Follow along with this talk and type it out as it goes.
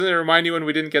Doesn't it remind you when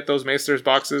we didn't get those Maesters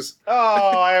boxes? Oh,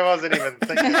 I wasn't even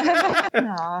thinking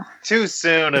that. Too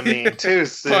soon, too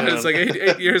soon. Well, it's like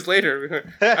 8 years later.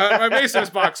 My Maesters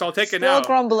box, I'll take it now. Still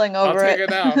grumbling over I'll take it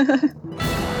now.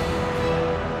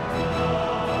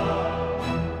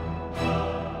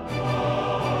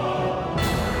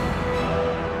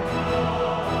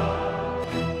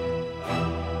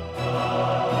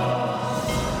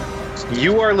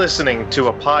 You are listening to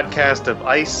a podcast of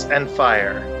Ice and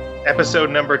Fire. Episode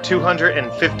number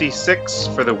 256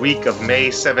 for the week of May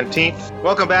 17th.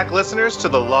 Welcome back, listeners, to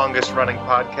the longest-running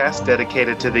podcast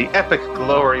dedicated to the epic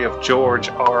glory of George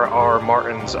R.R.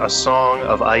 Martin's A Song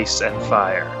of Ice and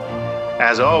Fire.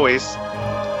 As always,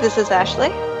 this is Ashley.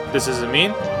 This is Amin.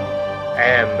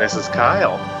 And this is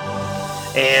Kyle.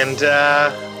 And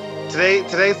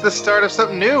today's the start of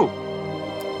something new.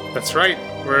 That's right.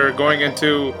 We're going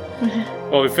into...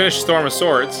 Well, we finished Storm of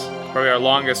Swords. Probably our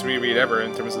longest reread ever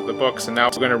in terms of the books, and now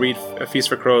we're going to read A Feast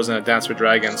for Crows and A Dance for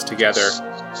Dragons together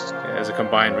as a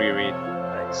combined reread.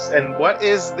 Nice. And what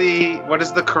is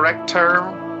the correct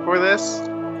term for this?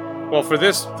 Well, for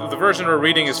this, the version we're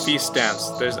reading is Feast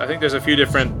Dance. I think there's a few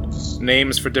different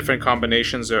names for different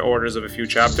combinations or orders of a few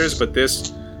chapters, but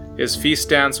this is Feast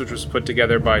Dance, which was put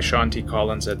together by Sean T.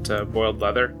 Collins at Boiled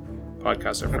Leather,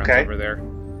 podcast of friends over there.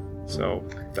 So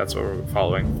that's what we're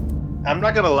following. I'm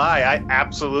not going to lie, I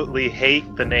absolutely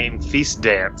hate the name Feast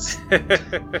Dance.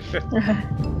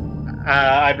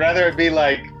 I'd rather it be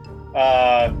like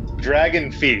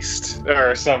Dragon Feast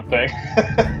or something.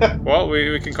 Well,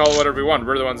 we can call it whatever we want.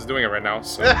 We're the ones doing it right now.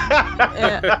 So.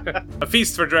 Yeah. A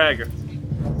Feast for Dragons.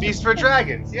 Feast for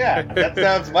Dragons, yeah. That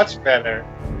sounds much better.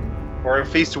 Or a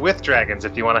Feast with Dragons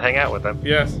if you want to hang out with them.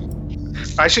 Yes.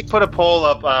 I should put a poll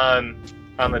up on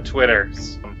the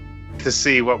Twitters to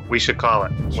see what we should call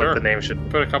it. Sure. What the name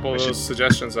should put a couple of those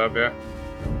suggestions up, yeah.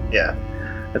 Yeah,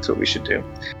 that's what we should do.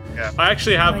 Yeah. I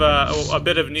actually have a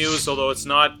bit of news, although it's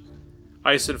not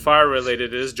Ice and Fire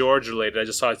related. It is George related. I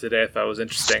just saw it today. I thought it was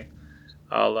interesting.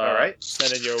 All right.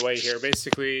 Send it your way here.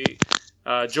 Basically,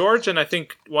 George and I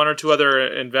think one or two other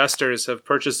investors have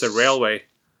purchased a railway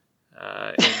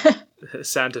in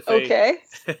Santa Fe. Okay.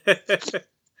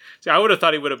 See, I would have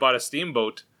thought he would have bought a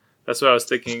steamboat. That's what I was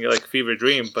thinking, like fever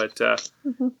dream. But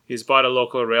he's bought a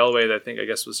local railway that I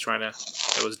guess was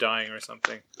dying or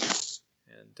something,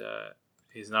 and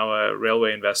he's now a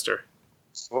railway investor.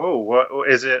 Oh, what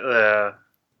is it?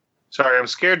 Sorry, I'm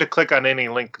scared to click on any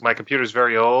link. My computer's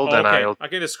very old, and I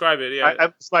can describe it.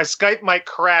 Yeah, my Skype might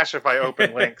crash if I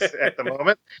open links at the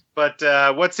moment. But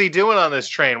what's he doing on this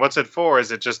train? What's it for?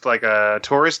 Is it just like a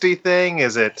touristy thing?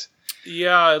 Is it?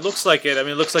 Yeah, it looks like it. I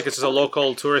mean, it looks like it's just a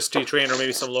local touristy train, or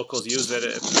maybe some locals use it.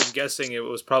 I'm guessing it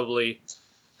was probably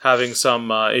having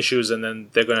some issues, and then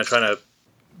they're going to try to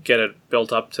get it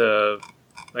built up to,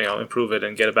 improve it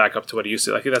and get it back up to what it used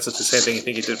to. I think that's the same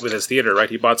thing he did with his theater, right?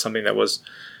 He bought something that was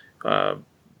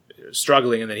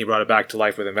struggling, and then he brought it back to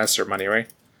life with investor money, right?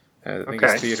 I think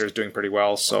his theater is doing pretty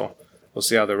well, so we'll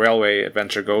see how the railway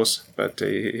adventure goes. But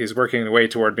he's working the way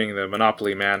toward being the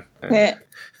monopoly man. Yeah.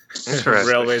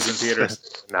 Railways and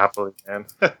theaters. Monopoly, man.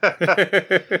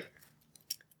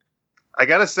 I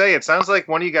gotta say, it sounds like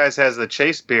one of you guys has the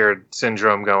Chase Beard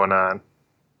syndrome going on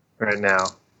right now.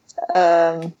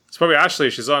 It's probably Ashley.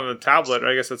 She's on the tablet.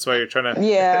 I guess that's why you're trying to...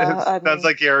 Yeah. Sounds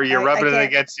like you're rubbing it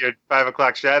against your 5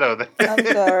 o'clock shadow. I'm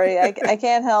sorry. I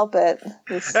can't help it.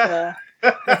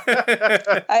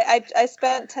 I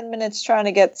spent 10 minutes trying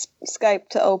to get Skype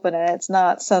to open and it's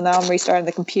not, so now I'm restarting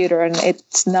the computer and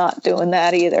it's not doing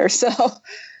that either, so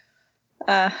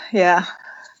yeah,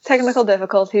 technical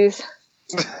difficulties.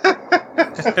 Can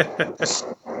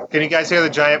you guys hear the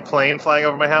giant plane flying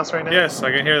over my house right now? Yes,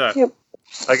 I can hear that. Yep.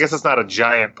 I guess it's not a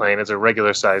giant plane, it's a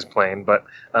regular sized plane, but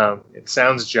it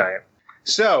sounds giant.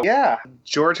 So, yeah,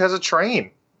 George has a train.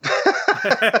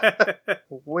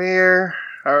 Where...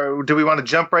 do we want to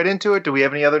jump right into it? Do we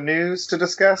have any other news to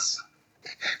discuss?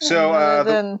 So,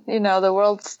 the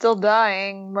world's still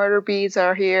dying. Murder bees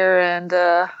are here, and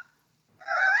there's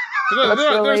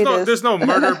no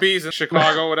murder bees in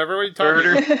Chicago. Whatever. What are you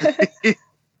talking about?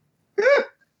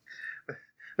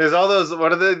 There's all those.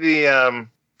 What are the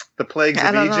plagues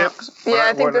of Egypt? Yeah,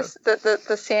 I think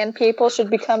the sand people should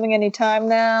be coming any time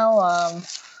now.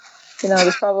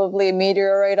 There's probably a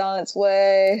meteorite on its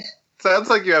way. Sounds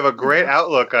like you have a great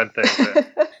outlook on things.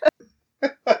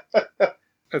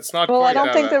 It's not. Well, I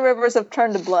don't think the rivers have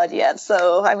turned to blood yet,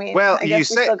 so I mean, I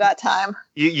guess we still got time.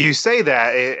 You say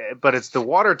that, but it's the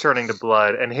water turning to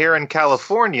blood, and here in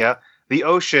California, the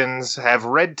oceans have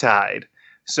red tide,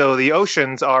 so the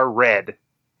oceans are red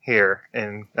here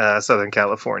in Southern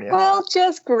California? Well,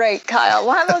 just great, Kyle.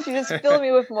 Why don't you just fill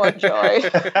me with more joy?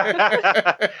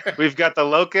 We've got the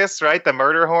locusts, right? The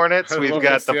murder hornets. We've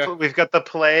got the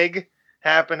plague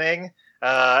happening.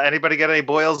 Anybody got any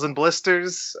boils and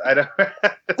blisters? I don't.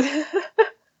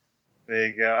 There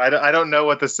you go. I don't know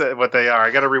what they are.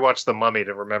 I got to rewatch The Mummy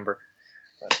to remember.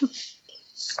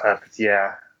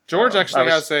 Yeah. George actually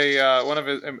has one of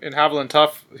his in Haviland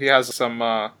Tough. He has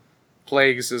some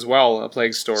plagues as well, a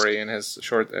plague story in his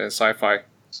short sci-fi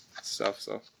stuff.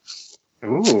 So,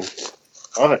 ooh,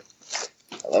 love it.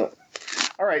 I love it.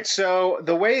 All right, so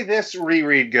the way this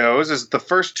reread goes is the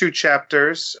first 2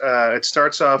 chapters. It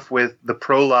starts off with the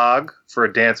prologue for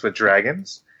A Dance with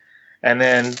Dragons, and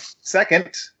then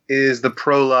second is the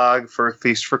prologue for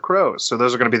Feast for Crows. So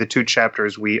those are going to be the 2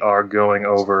 chapters we are going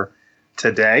over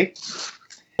today.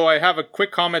 So I have a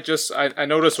quick comment. Just I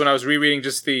noticed when I was rereading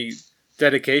just the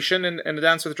dedication in A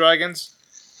Dance with Dragons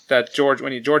that George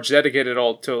dedicated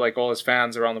all his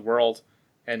fans around the world.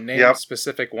 And named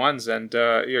specific ones, and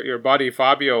your buddy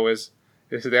Fabio is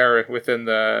there within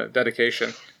the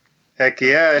dedication. Heck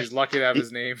yeah! He's lucky to have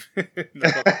his name.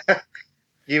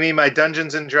 You mean my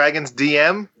Dungeons and Dragons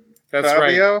DM? That's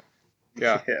Fabio?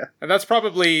 Right. Yeah, and that's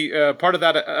probably part of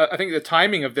that. I think the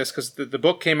timing of this, because the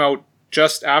book came out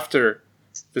just after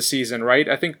the season, right?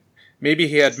 I think maybe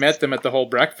he had met them at the whole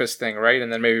breakfast thing, right?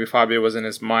 And then maybe Fabio was in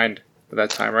his mind at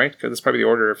that time, right? Because that's probably the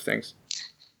order of things.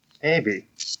 Maybe.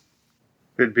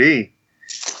 Could be.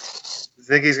 You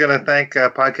think he's going to thank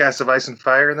Podcast of Ice and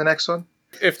Fire in the next one?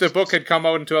 If the book had come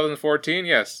out in 2014,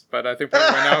 yes. But I think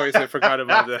probably right now he's forgot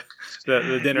about the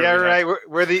dinner. Yeah, right.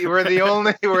 We're the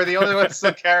only ones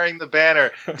still carrying the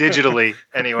banner digitally.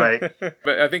 Anyway,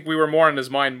 but I think we were more in his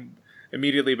mind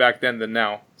immediately back then than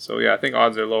now. So yeah, I think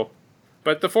odds are low.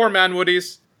 But the 4-man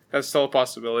Woodies, that's still a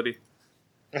possibility.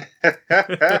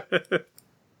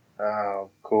 Oh,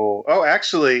 cool. Oh,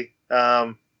 actually.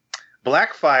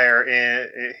 Blackfire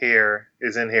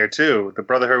is in here too. The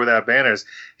Brotherhood Without Banners.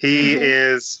 He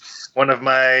is one of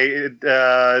my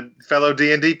fellow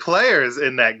D&D players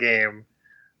in that game.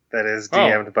 That is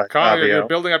DM'd by Kyle, Fabio. You're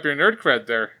building up your nerd cred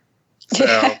there. So.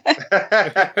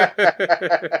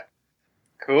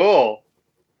 Cool.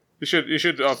 You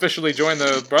should officially join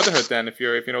the Brotherhood then if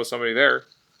you know somebody there.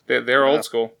 They're old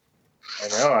school. I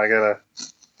know. I gotta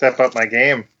step up my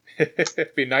game.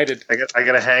 Be knighted. I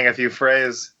gotta hang a few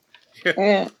phrases.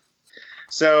 Yeah.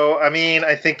 So, I mean,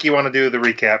 I think you want to do the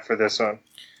recap for this one.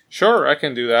 Sure, I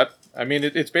can do that. I mean,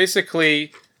 it's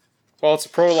basically, it's a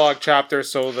prologue chapter,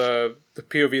 so the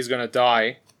POV is going to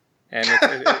die, and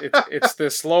it's the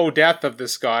slow death of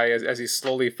this guy as he's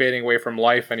slowly fading away from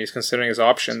life, and he's considering his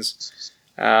options.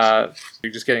 You're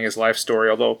just getting his life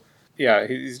story, although, yeah,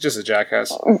 he's just a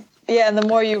jackass. Yeah, and the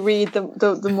more you read,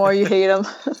 the more you hate him.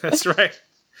 That's right.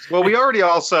 Well, we already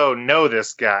also know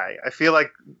this guy. I feel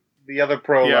like the other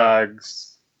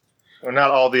prologues, or not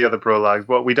all the other prologues,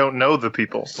 but we don't know the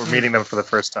people. We're meeting them for the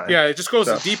first time. Yeah, it just goes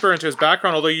deeper into his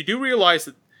background, although you do realize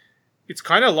that it's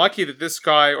kind of lucky that this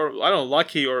guy, or I don't know,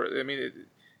 lucky, or I mean,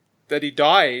 that he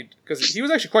died, because he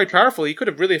was actually quite powerful. He could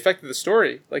have really affected the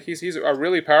story. Like, he's a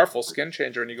really powerful skin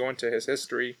changer, and you go into his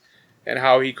history, and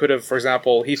how he could have, for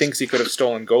example, he thinks he could have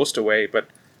stolen Ghost away, but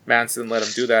Manson didn't let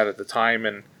him do that at the time,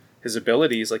 and his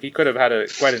abilities, like, he could have had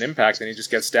quite an impact, and he just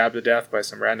gets stabbed to death by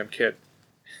some random kid.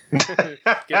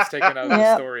 Gets taken out of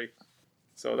the story.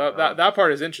 So that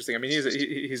part is interesting. I mean,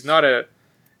 he's not a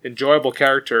enjoyable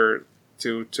character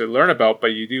to learn about,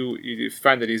 but you do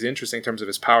find that he's interesting in terms of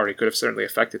his power. He could have certainly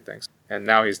affected things, and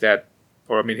now he's dead,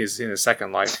 or I mean, he's in his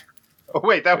second life. Oh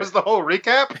wait, that was the whole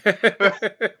recap?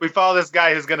 We follow this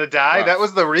guy who's gonna die. Wow. That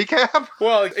was the recap?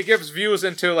 Well, it gives views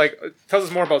into, like, it tells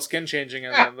us more about skin changing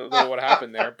and what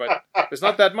happened there, but there's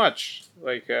not that much.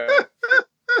 Like,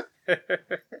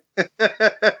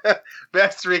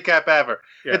 best recap ever.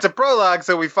 Yeah. It's a prologue,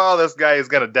 so we follow this guy who's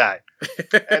gonna die.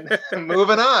 And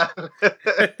moving on.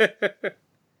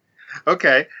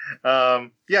 Okay.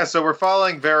 Yeah, so we're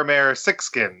following Veramir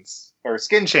Sixskins, or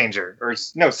Skin Changer, or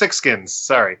no, Sixskins,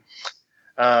 sorry.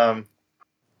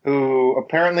 Who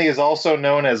apparently is also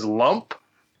known as Lump.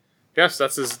 Yes,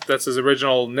 that's his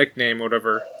original nickname,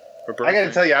 whatever. I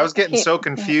gotta tell you, I was getting so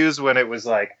confused when it was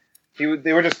like,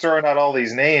 they were just throwing out all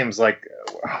these names, like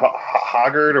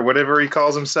Hoggard or whatever he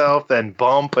calls himself, then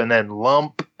Bump, and then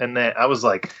Lump, and then I was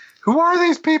like, who are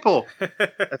these people?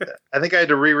 I think I had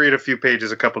to reread a few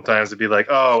pages a couple times to be like,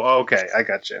 oh, okay, I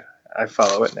got you. I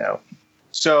follow it now.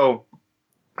 So,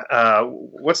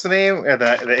 what's the name?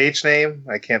 The H name?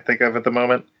 I can't think of at the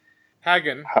moment.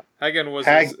 Hagen. Hagen was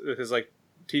his like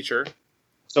teacher.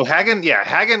 So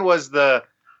Hagen was the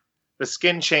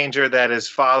skin changer that his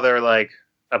father like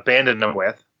abandoned him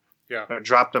with. Yeah. Or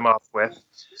dropped him off with.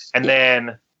 And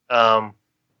then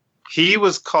he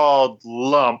was called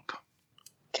Lump.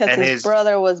 Because his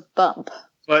brother was Bump.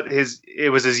 But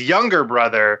it was his younger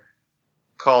brother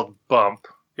called Bump,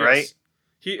 right?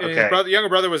 Yes. His younger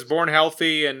brother was born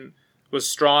healthy and was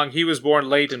strong. He was born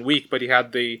late and weak, but he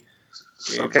had the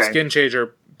skin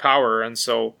changer power, and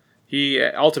so he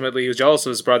was jealous of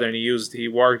his brother, and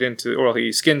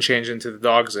he skin changed into the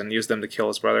dogs and used them to kill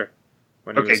his brother.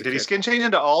 Did he skin change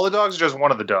into all the dogs or just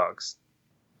one of the dogs?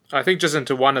 I think just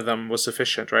into one of them was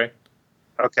sufficient, right?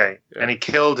 Okay, and he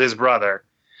killed his brother.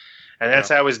 And that's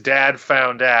how his dad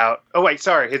found out. Oh, wait,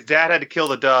 sorry. His dad had to kill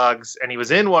the dogs, and he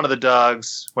was in one of the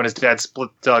dogs when his dad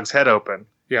split the dog's head open.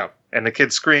 Yeah. And the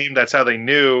kid screamed. That's how they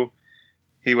knew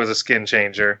he was a skin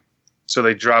changer. So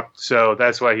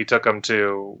that's why he took him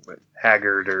to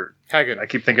Hagrid. I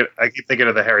keep thinking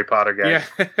of the Harry Potter guy. Yeah.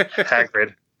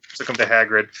 Hagrid. Took him to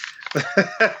Hagrid.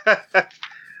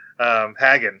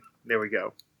 Hagen. There we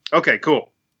go. Okay, cool.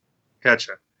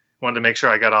 Gotcha. Wanted to make sure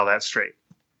I got all that straight.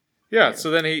 Yeah,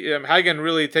 so then Hagen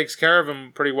really takes care of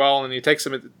him pretty well, and he takes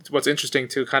him. What's interesting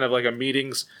to kind of like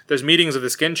meetings. There's meetings of the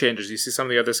skin changers. You see some of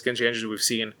the other skin changers we've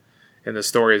seen in the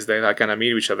stories. They kind of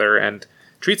meet each other and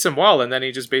treats him well, and then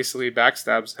he just basically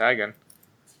backstabs Hagen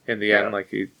in the end. Like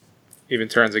he even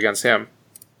turns against him.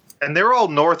 And they're all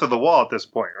north of the wall at this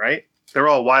point, right? They're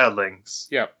all wildlings.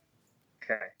 Yeah.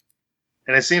 Okay.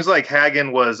 And it seems like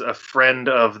Hagen was a friend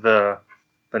of the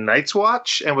Night's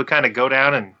Watch and would kind of go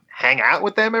down and hang out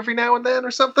with them every now and then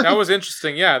or something? That was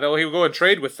interesting, yeah. Though he would go and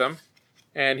trade with them,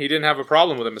 and he didn't have a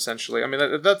problem with them, essentially. I mean,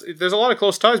 there's a lot of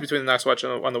close ties between the Night's Watch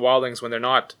and the Wildlings when they're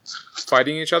not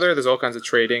fighting each other. There's all kinds of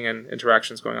trading and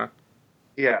interactions going on.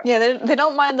 Yeah. Yeah, they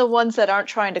don't mind the ones that aren't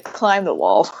trying to climb the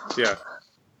wall. Yeah.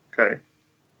 Okay.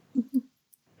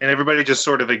 And everybody just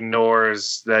sort of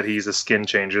ignores that he's a skin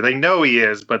changer. They know he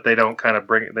is, but they don't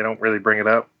really bring it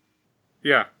up.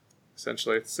 Yeah.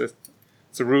 Essentially, it's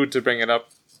rude to bring it up.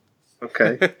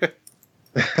 Okay.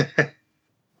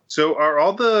 So are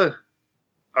all the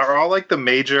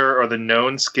major or the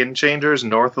known skin changers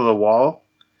north of the wall?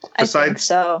 I think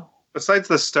so. Besides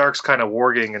the Starks kind of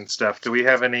warging and stuff, do we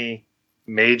have any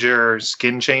major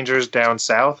skin changers down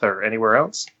south or anywhere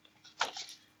else?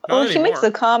 Well, she makes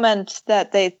the comment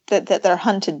that they're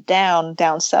hunted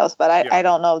down south, but I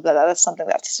don't know that that's something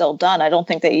that's still done. I don't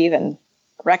think they even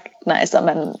recognize them,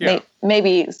 and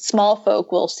maybe small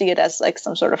folk will see it as like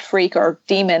some sort of freak or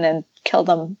demon and kill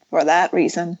them for that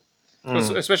reason.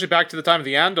 Well, especially back to the time of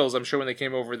the Andals, I'm sure when they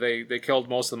came over, they killed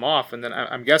most of them off, and then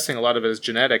I'm guessing a lot of it is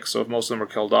genetic. So if most of them were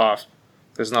killed off,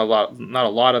 there's not a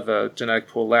lot of the genetic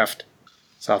pool left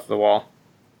south of the wall.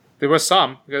 There was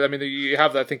some, because I mean you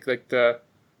have I think like the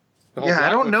whole I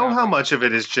don't know how much of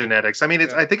it is genetics. I mean,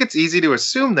 I think it's easy to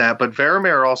assume that, but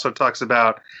Varamir also talks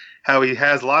about how he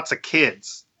has lots of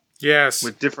kids. Yes.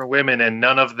 With different women, and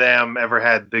none of them ever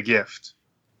had the gift.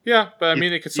 Yeah, but I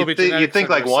mean, it could still be genetics. You'd think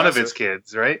like one of his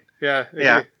kids, right? Yeah.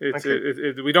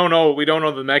 We don't know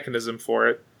the mechanism for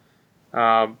it. But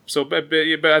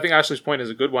I think Ashley's point is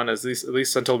a good one. At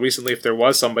least until recently, if there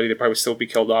was somebody, they'd probably still be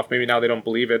killed off. Maybe now they don't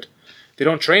believe it. They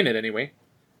don't train it anyway.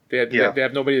 They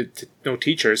have nobody, no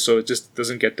teachers, so it just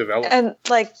doesn't get developed. And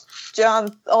like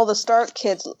John, all the Stark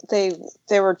kids, they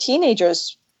were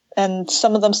teenagers, and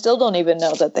some of them still don't even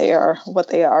know that they are what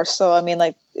they are. So I mean,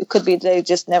 like it could be they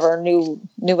just never knew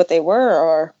what they were,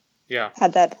 or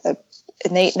had that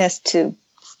innateness to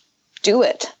do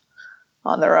it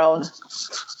on their own,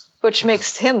 which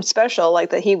makes him special.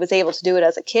 Like that he was able to do it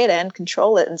as a kid and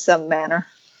control it in some manner.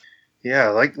 Yeah,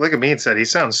 like Amin said, he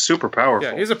sounds super powerful.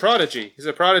 Yeah, he's a prodigy.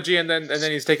 And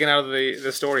then he's taken out of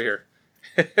the story here.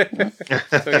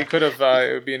 So he could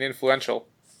have been influential.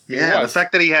 Yeah, the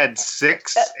fact that he had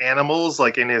 6 animals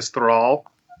like in his thrall.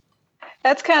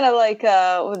 That's kind of like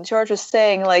when George was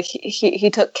saying, like he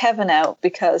took Kevin out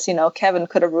because Kevin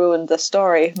could have ruined the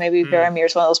story. Maybe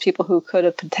Varamir's one of those people who could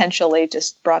have potentially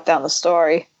just brought down the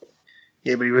story.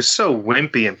 Yeah, but he was so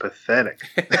wimpy and pathetic.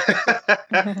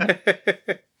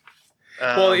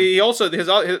 Well, he also his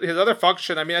other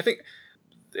function. I mean, I think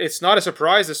it's not a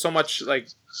surprise. There's so much like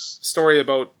story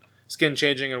about skin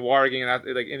changing and warging, and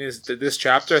that, like in this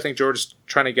chapter, I think George is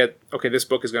trying to get this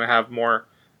book is going to have more.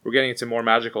 We're getting into more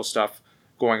magical stuff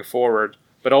going forward,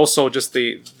 but also just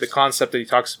the concept that he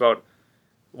talks about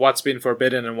what's been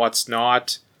forbidden and what's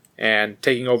not, and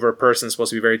taking over a person is supposed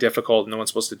to be very difficult. No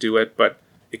one's supposed to do it, but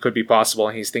it could be possible.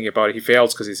 And he's thinking about it. He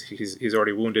fails because he's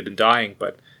already wounded and dying,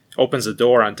 but opens the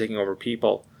door on taking over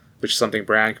people, which is something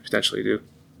Bran could potentially do.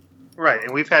 Right,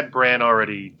 and we've had Bran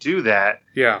already do that.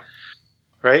 Yeah.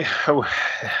 Right?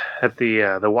 At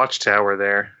the Watchtower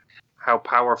there. how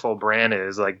powerful Bran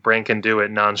is. Like, Bran can do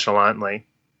it nonchalantly.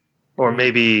 Or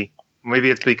maybe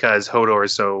it's because Hodor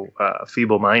is so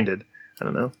feeble-minded. I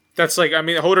don't know. That's like, I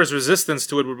mean, Hodor's resistance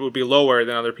to it would be lower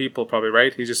than other people, probably,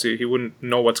 right? He wouldn't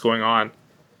know what's going on.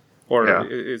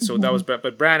 So that was,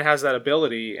 but Bran has that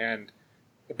ability, and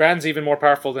Bran's even more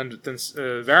powerful than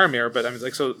Varamir. But I mean,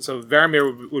 like, so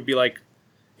Varamir would be like,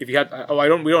 if you had,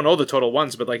 we don't know the total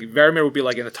ones, but like Varamir would be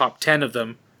like in the top 10 of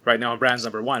them right now, and Bran's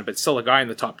number 1, but still a guy in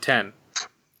the top 10.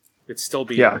 It'd still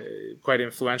be quite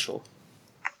influential.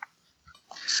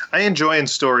 I enjoy in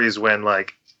stories when,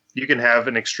 like, you can have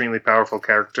an extremely powerful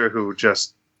character who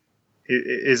just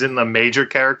isn't a major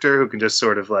character who can just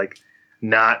sort of, like,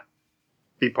 not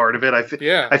be part of it.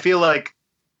 I feel like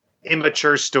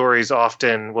immature stories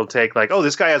often will take, like, oh,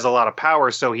 this guy has a lot of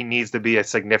power, so he needs to be a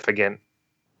significant,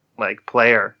 like,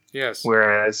 player. Yes.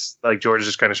 Whereas, like, George is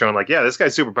just kind of showing, like, yeah, this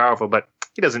guy's super powerful, but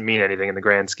he doesn't mean anything in the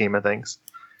grand scheme of things.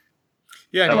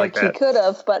 Yeah, I like that. He could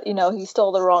have, but, he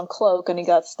stole the wrong cloak and he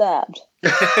got stabbed.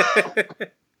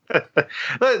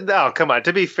 No, come on.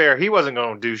 To be fair, he wasn't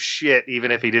going to do shit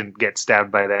even if he didn't get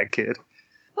stabbed by that kid.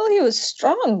 Well, he was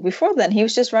strong before then. He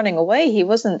was just running away. He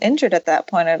wasn't injured at that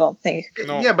point, I don't think.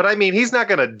 No. Yeah, but I mean, he's not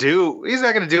going to do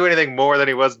anything more than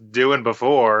he was doing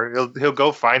before. He'll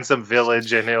go find some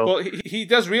village and he'll... Well, he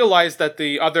does realize that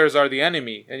the others are the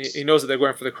enemy, and he knows that they're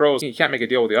going for the crows. He can't make a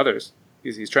deal with the others.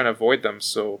 He's trying to avoid them,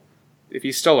 so if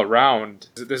he's still around...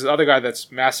 There's the other guy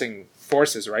that's massing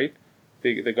forces, right?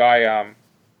 The guy,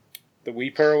 the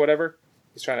Weeper or whatever.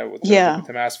 He's trying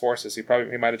to mass forces. He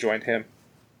might have joined him.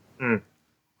 Hmm.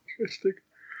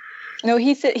 No,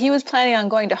 he said he was planning on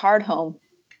going to Hardhome.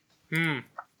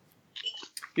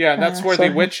 Yeah, and that's where the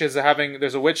witch is having...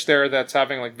 There's a witch there that's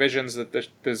having, like, visions that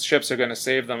the ships are going to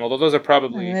save them, although those are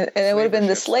probably... And it would have been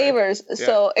the slavers, right?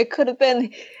 So it could have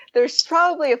been... There's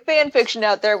probably a fan fiction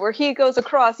out there where he goes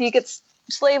across, he gets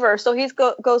slaver, so he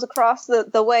goes across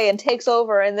the way and takes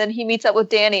over, and then he meets up with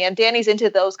Dany, and Dany's into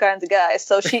those kinds of guys,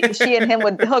 so she and him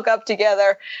would hook up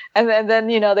together, and then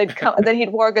they'd come, and then he'd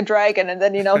warg a dragon, and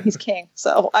then he's king.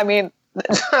 So I mean,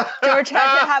 George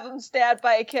had to have him stabbed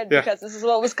by a kid because this is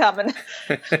what was coming.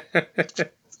 Oh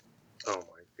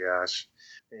my gosh,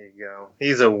 there you go.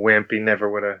 He's a wimp. He never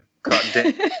would have caught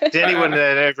Dany wouldn't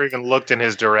have ever even looked in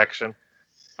his direction.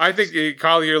 I think,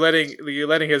 Kyle, you're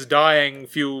letting his dying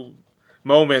few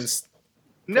moments.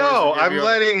 No, I'm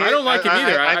letting him. I don't like him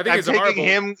either. I think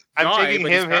I'm taking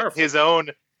him his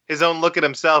own look at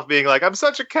himself, being like, I'm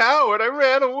such a coward, I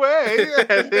ran away,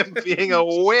 and him being a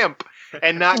wimp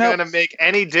and not going to make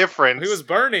any difference. He was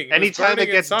burning. Anytime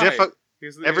it gets difficult,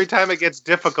 every time it gets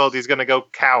difficult, he's going to go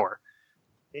cower.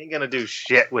 He ain't going to do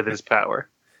shit with his power.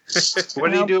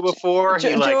 What did he do before?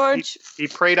 He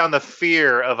preyed on the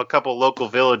fear of a couple local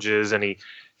villages, and he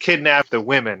kidnapped the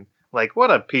women. Like,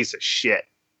 what a piece of shit.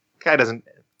 Guy doesn't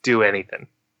do anything.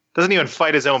 Doesn't even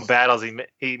fight his own battles.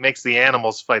 He makes the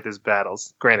animals fight his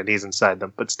battles. Granted, he's inside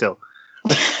them, but still.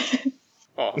 I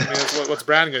mean, what's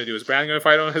Bran going to do? Is Bran going to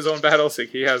fight on his own battles?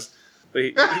 He just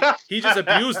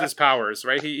abused his powers,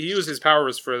 right? He used his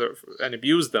powers and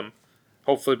abused them.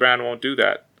 Hopefully Bran won't do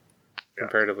that.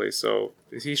 Comparatively, so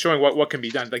he's showing what can be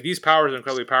done. Like, these powers are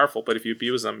incredibly powerful, but if you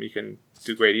abuse them, you can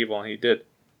do great evil, and he did.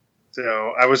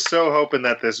 So I was so hoping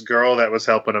that this girl that was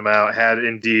helping him out had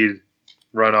indeed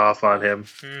run off on him.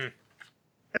 And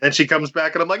then she comes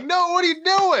back, and I'm like, no, what are you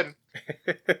doing?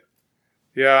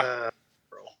 Yeah.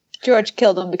 George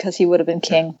killed him because he would have been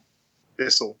king.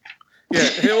 Thistle. Yeah,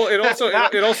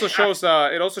 it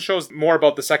also shows more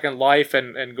about the second life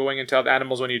and going into other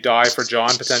animals when you die for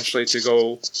Jon potentially to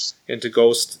go into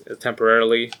Ghost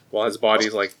temporarily while his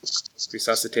body's like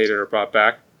resuscitated or brought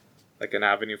back, like an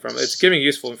avenue from. It's giving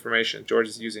useful information. George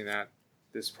is using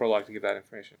this prologue to give that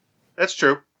information. That's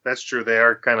true. They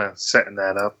are kind of setting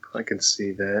that up. I can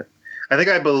see that. I think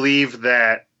I believe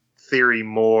that theory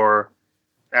more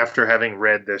after having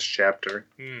read this chapter.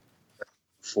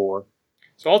 4.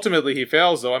 So ultimately he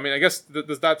fails, though. I mean, I guess,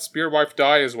 does that spear wife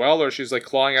die as well, or she's like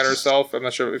clawing at herself? I'm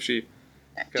not sure if she...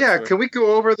 Can we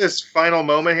go over this final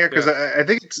moment here? Because I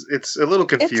think it's a little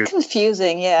confusing. It's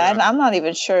confusing, yeah. I'm not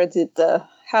even sure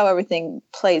how everything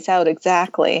plays out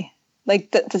exactly.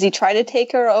 Like, does he try to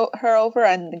take her over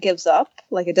and gives up?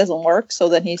 Like, it doesn't work, so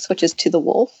then he switches to the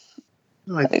wolf?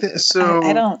 I'm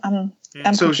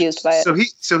confused by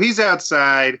it. So he's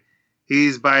outside...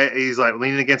 He's like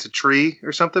leaning against a tree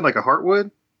or something, like a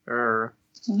heartwood, or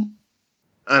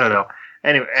I don't know.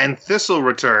 Anyway, and Thistle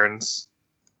returns,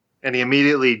 and he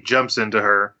immediately jumps into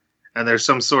her, and there's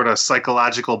some sort of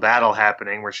psychological battle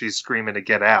happening where she's screaming to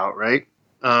get out, right?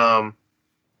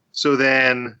 So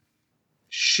then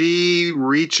she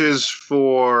reaches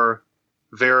for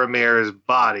Varamir's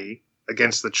body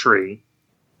against the tree.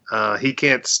 He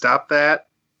can't stop that.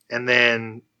 And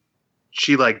then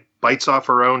she, like, bites off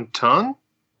her own tongue?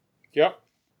 Yep.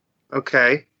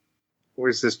 Okay.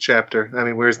 Where's this chapter? I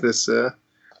mean, where's this...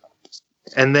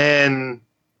 And then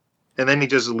he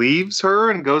just leaves her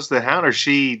and goes to the hound, or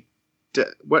she...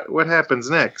 What happens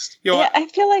next? Yeah, I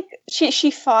feel like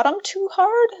she fought him too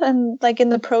hard, and, like, in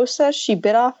the process, she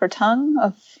bit off her tongue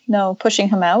of, pushing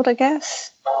him out, I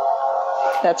guess.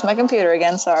 That's my computer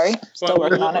again, sorry. Still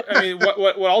working on it. I mean,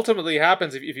 what ultimately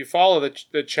happens, if you follow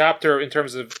the chapter in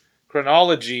terms of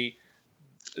chronology,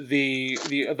 the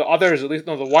others, at least,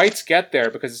 the whites get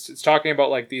there, because it's talking about,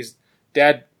 like, these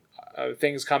dead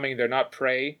things coming, they're not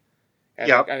prey, and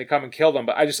they come and kill them.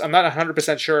 But I'm not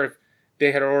 100% sure if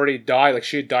they had already died, like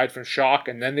she had died from shock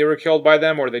and then they were killed by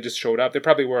them, or they just showed up. They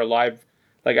probably were alive.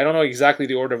 Like, I don't know exactly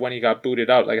the order of when he got booted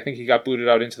out. Like, I think he got booted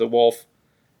out into the wolf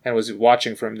and was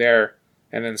watching from there,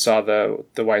 and then saw the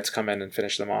whites come in and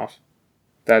finish them off.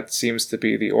 That seems to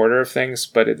be the order of things.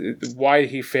 But why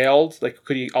he failed, like,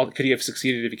 could he have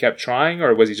succeeded if he kept trying,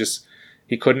 or was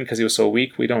he couldn't because he was so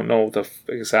weak? We don't know the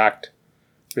exact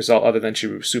result, other than she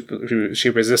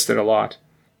resisted a lot.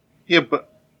 Yeah, but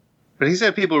he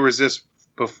said people resist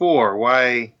before.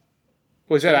 Why?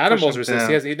 Well, he said animals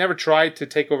resist. He never tried to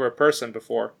take over a person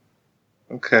before.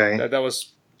 Okay. That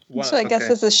was one. So I guess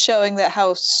this is showing that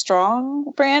how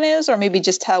strong Bran is, or maybe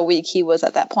just how weak he was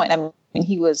at that point. I mean,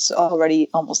 he was already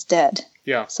almost dead.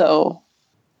 Yeah. So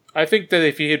I think that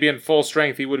if he had been full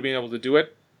strength, he would have been able to do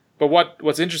it. But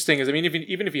what's interesting is, I mean,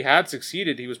 even if he had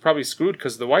succeeded, he was probably screwed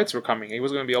because the whites were coming. He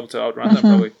wasn't going to be able to outrun them,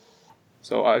 probably.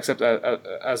 So, except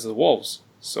as the wolves.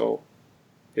 So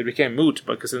it became moot,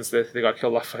 because since they got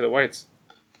killed off by the whites.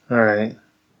 All right.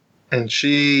 And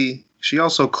she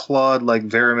also clawed, like,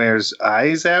 Varamir's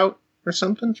eyes out or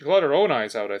something? She clawed her own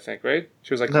eyes out, I think, right?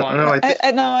 She was like clawing.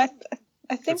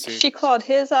 I think she clawed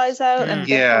his eyes out and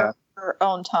bit her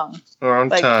own tongue. Her own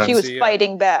tongue. She was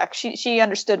fighting back. She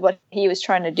understood what he was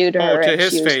trying to do to her, to and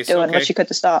his she was face. doing what she could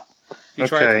to stop. He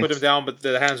tried to put him down, but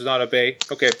the hands would not obey.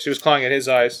 Okay, she was clawing at his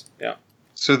eyes. Yeah.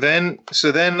 So then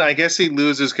I guess he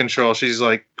loses control. She's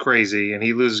like crazy, and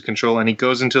he loses control, and he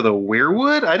goes into the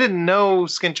weirwood? I didn't know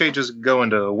skin changes go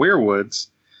into weirwoods.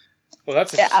 Well,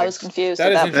 that's I was confused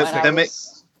at that point.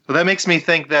 Well, that makes me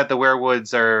think that the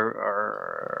weirwoods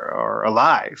are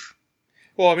alive.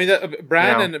 Well, I mean,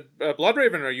 Bran and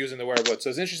Bloodraven are using the weirwood, so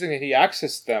it's interesting that he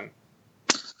accessed them.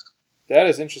 That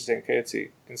is interesting. Okay, let's see.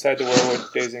 Inside the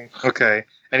weirwood, dazing. Okay,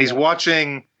 and he's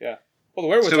watching... Yeah. Well,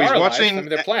 the weirwoods are watching alive. I mean,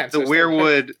 they're plants. The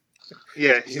weirwood...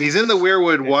 Yeah, he's in the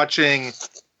weirwood watching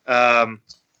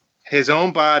his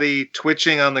own body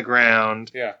twitching on the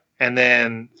ground. Yeah. And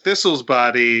then Thistle's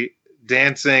body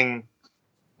dancing,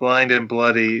 blind and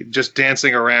bloody, just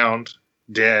dancing around,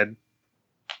 dead.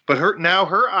 But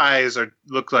her eyes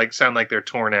sound like they're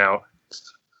torn out.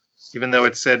 Even though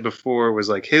it said before it was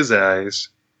like his eyes.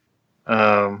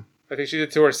 I think she did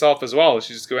it to herself as well.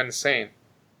 She just go insane.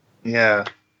 Yeah.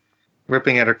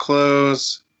 Ripping at her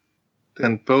clothes.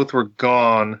 Then both were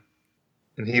gone.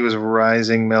 And he was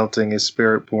rising, melting, his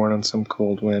spirit born on some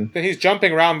cold wind. Then he's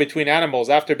jumping around between animals.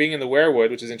 After being in the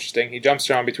weirwood, which is interesting, he jumps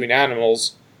around between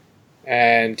animals.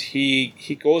 And he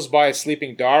goes by a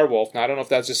sleeping direwolf. Now, I don't know if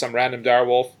that's just some random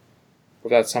direwolf, or if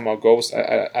that's somehow ghost.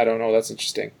 I don't know. That's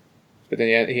interesting. But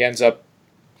then he ends up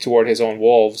toward his own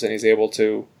wolves, and he's able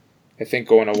to, I think,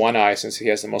 go into one eye, since he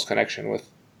has the most connection with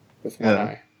one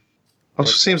eye.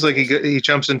 Also seems like he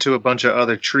jumps into a bunch of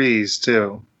other trees,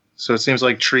 too. So it seems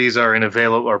like trees are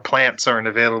unavailable, or plants are an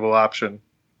available option.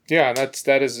 Yeah,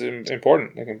 that is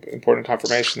important. Like, important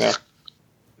confirmation there.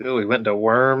 Oh, he went into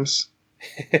worms.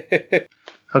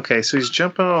 Okay, so he's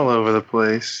jumping all over the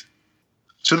place.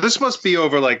 So this must be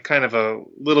over like kind of a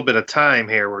little bit of time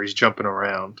here where he's jumping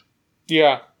around.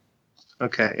 Yeah.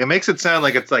 Okay, it makes it sound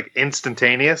like it's like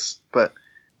instantaneous, but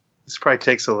this probably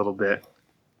takes a little bit.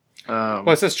 Well,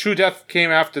 it says true death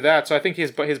came after that, so I think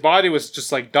his body was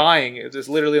just like dying. It was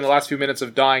literally in the last few minutes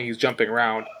of dying, he's jumping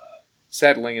around,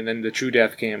 settling, and then the true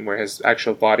death came where his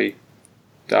actual body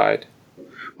died.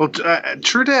 Well,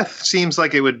 true death seems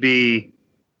like it would be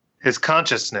his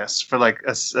consciousness for like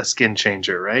a skin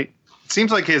changer, right? It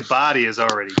seems like his body is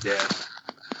already dead.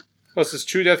 Well, it says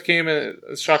true death came in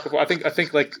a shock of... I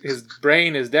think like his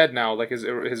brain is dead now, like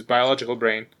his biological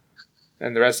brain,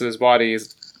 and the rest of his body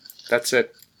is... That's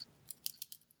it.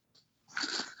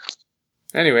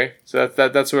 Anyway, so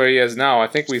that's where he is now. I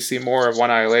think we see more of One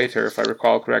Eye later, if I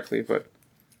recall correctly, but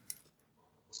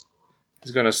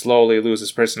he's going to slowly lose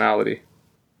his personality.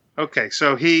 Okay,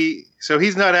 so he's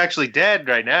not actually dead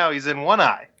right now. He's in One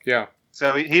Eye. Yeah.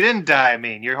 So he didn't die, I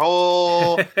mean. Your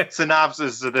whole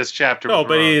synopsis of this chapter was No,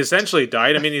 but wrong. he essentially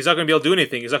died. I mean, he's not going to be able to do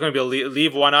anything. He's not going to be able to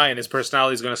leave one eye, and his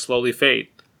personality is going to slowly fade.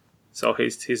 So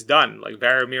he's done. Like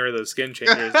Varamir, the skin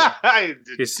changer.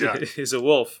 He's a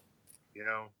wolf. You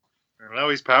know, I don't know.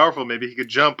 He's powerful. Maybe he could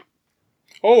jump.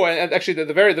 Oh, and actually,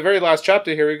 the very last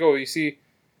chapter. Here we go. You see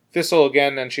Thistle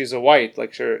again, and she's a white.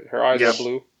 Like her eyes are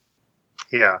blue.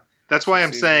 Yeah, that's why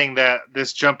I'm saying that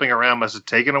this jumping around must have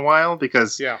taken a while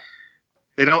because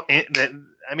they don't.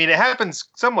 I mean, it happens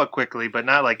somewhat quickly, but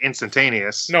not like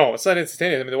instantaneous. No, it's not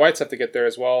instantaneous. I mean, the whites have to get there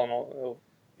as well, and all.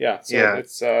 Yeah, so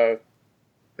it's.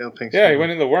 He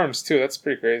went in the worms too. That's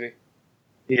pretty crazy.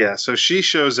 Yeah, so she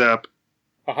shows up.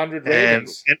 100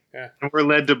 ravens. And we're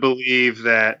led to believe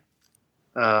that.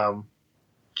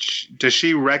 Does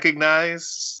she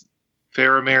recognize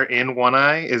Faramir in One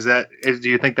Eye? Do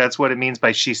you think that's what it means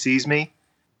by she sees me?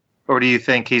 Or do you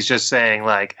think he's just saying,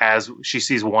 like, as she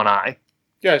sees One Eye?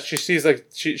 Yeah, she sees, like,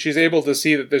 she's able to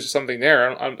see that there's something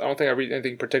there. I don't think I read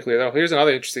anything particularly, though. Here's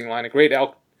another interesting line. A great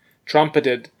elk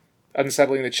trumpeted,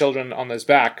 unsettling the children on his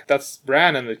back. That's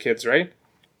Bran and the kids, right?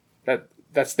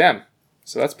 That's them.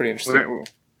 So that's pretty interesting.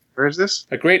 Where is this?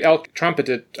 A great elk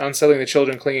trumpeted, unsettling the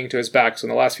children clinging to his back. So in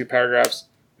the last few paragraphs,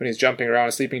 when he's jumping around,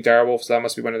 a sleeping direwolf, so that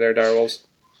must be one of their direwolves.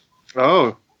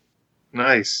 Oh,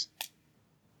 nice.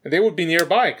 And they would be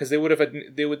nearby, because they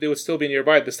would still be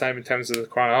nearby at this time in terms of the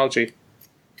chronology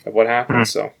of what happened.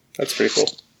 So that's pretty cool.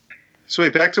 So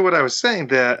wait, back to what I was saying.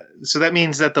 So that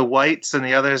means that the whites and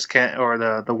the others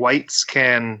the whites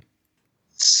can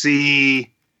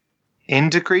see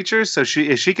into creatures. So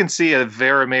if she can see a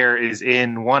Varamir is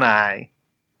in One Eye,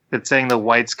 that's saying the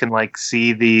whites can like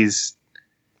see these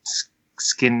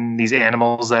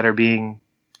animals that are being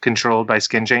controlled by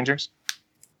skin changers.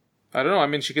 I don't know. I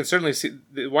mean, she can certainly see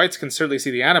the whites can certainly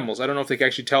see the animals. I don't know if they can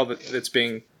actually tell that it's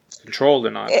being controlled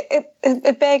or not.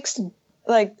 It begs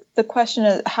like the question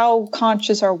of how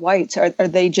conscious are whites? Are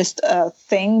they just a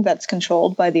thing that's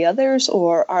controlled by the others,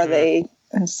 or are they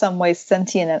in some way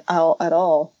sentient at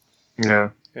all?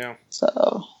 Yeah.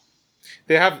 So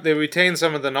they retain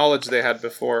some of the knowledge they had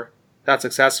before. That's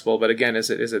accessible, but again, is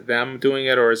it them doing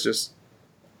it, or is just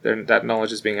that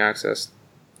knowledge is being accessed?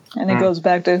 And it goes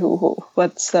back to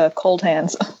what's cold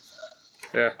hands.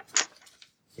 Yeah.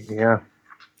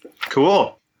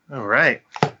 Cool. All right.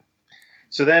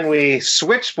 So then we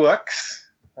switch books.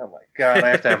 Oh my god, I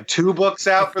have to have 2 books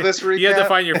out for this recap. You had to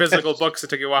find your physical books. It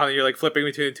took you a while, and you're like flipping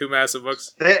between 2 massive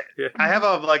books. I have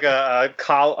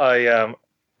a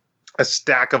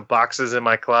stack of boxes in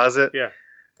my closet. Yeah.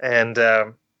 And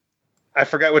I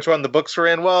forgot which one the books were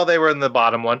in. Well, they were in the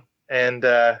bottom one. And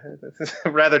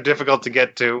rather difficult to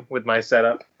get to with my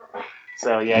setup.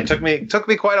 So yeah, it took me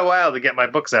quite a while to get my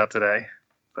books out today.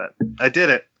 But I did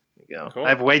it. Cool. I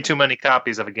have way too many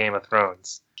copies of A Game of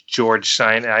Thrones. George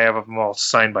signed. I have them all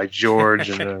signed by George,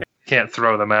 and can't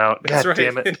throw them out. That's God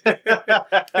right.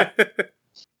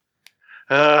 Damn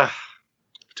it!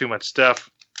 Too much stuff.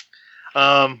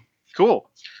 Cool.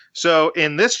 So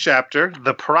in this chapter,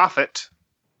 the prophet.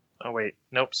 Oh wait,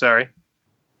 nope. Sorry,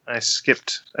 I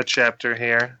skipped a chapter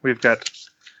here. We've got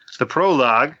the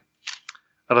prologue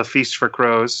of A Feast for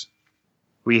Crows.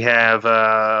 We have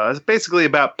it's basically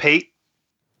about Pate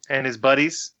and his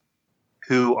buddies,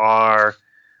 who are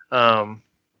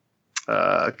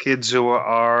kids who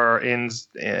are in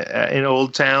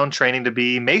Old Town training to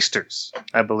be maesters,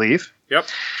 I believe. Yep.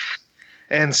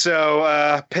 And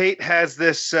so Pate has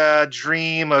this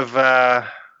dream of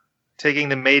taking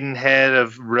the maidenhead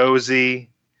of Rosie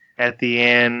at the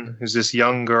inn, who's this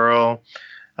young girl.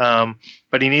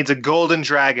 But he needs a golden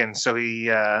dragon, so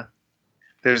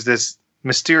there's this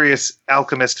mysterious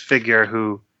alchemist figure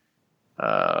who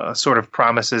sort of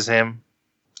promises him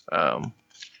a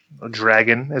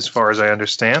dragon, as far as I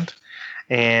understand.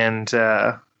 And,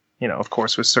 of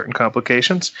course, with certain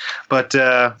complications. But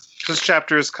this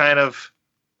chapter is kind of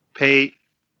Pate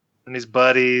and his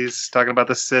buddies talking about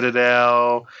the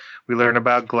Citadel. We learn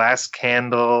about glass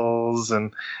candles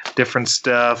and different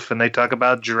stuff. And they talk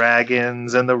about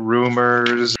dragons and the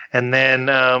rumors. And then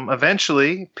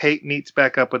eventually, Pate meets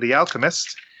back up with the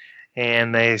alchemist.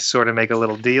 And they sort of make a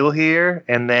little deal here.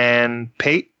 And then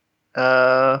Pate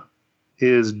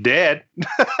is dead.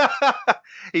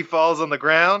 He falls on the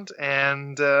ground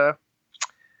and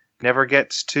never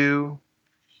gets to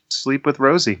sleep with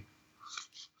Rosie.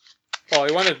 Well,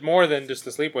 he wanted more than just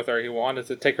to sleep with her. He wanted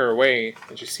to take her away.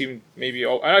 And she seemed maybe...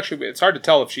 Actually, it's hard to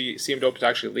tell if she seemed open to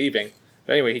actually leaving.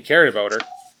 But anyway, he cared about her.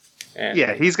 And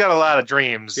yeah, he's got a lot of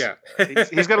dreams. Yeah.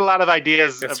 he's got a lot of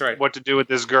ideas That's of right. what to do with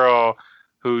this girl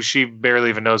who she barely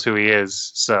even knows who he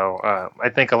is. So I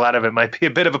think a lot of it might be a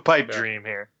bit of a pipe dream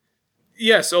here.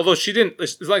 Yes, although she didn't.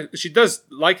 It's like she does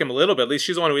like him a little bit. At least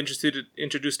she's the one who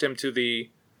introduced him to the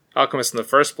alchemist in the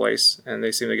first place, and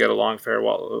they seem to get along fair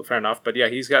enough. But yeah,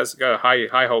 he's got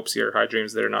high hopes here, high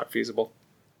dreams that are not feasible.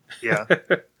 Yeah.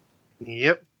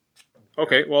 Yep.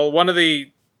 Okay. Well, one of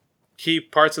the key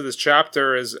parts of this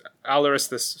chapter is Alaris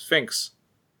the Sphinx,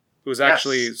 who's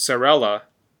actually Sarella,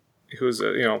 who's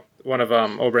one of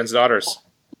Oberyn's daughters.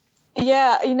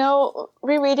 Yeah,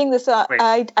 rereading this,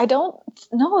 I don't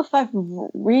know if I've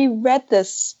reread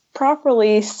this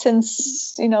properly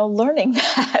since, learning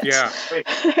that. Yeah.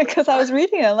 Because I was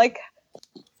reading it, like,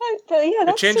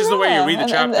 it changes the way you read the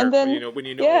chapter, and then, when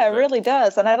you know. Yeah, it really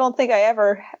does. And I don't think I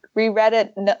ever reread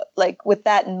it, like, with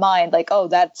that in mind, like, oh,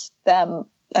 that's them,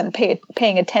 and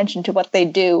paying attention to what they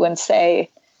do and say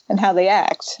and how they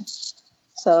act.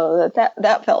 So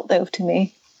that felt new to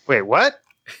me. Wait, what?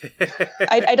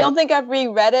 I don't think I've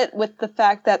reread it with the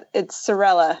fact that it's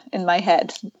Sarella in my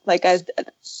head. Like I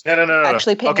no.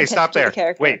 Actually paying attention stop there. To the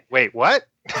character. Wait, what?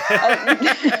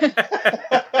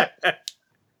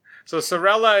 So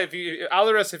Sarella,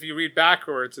 Alaris, if you read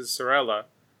backwards, is Sarella.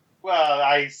 Well,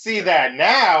 I see that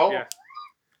now. Yeah.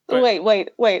 But,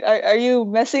 wait. Are you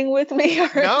messing with me?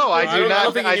 No, I do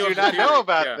not know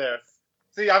about this.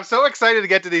 See, I'm so excited to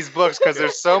get to these books because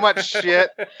there's so much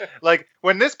shit. Like,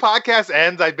 when this podcast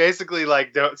ends, I basically,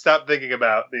 don't stop thinking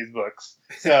about these books.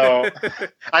 So,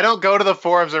 I don't go to the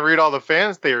forums and read all the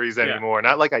fan theories anymore.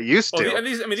 Not like I used to.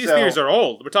 These theories are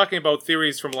old. We're talking about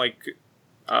theories from,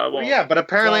 yeah, but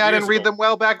I didn't read them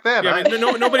well back then. Yeah,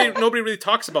 nobody really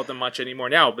talks about them much anymore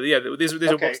now. But yeah, these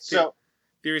are books,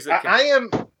 theories that I am...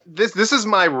 This is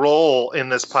my role in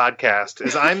this podcast.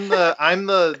 Is I'm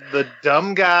the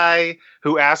dumb guy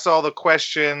who asks all the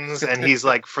questions, and he's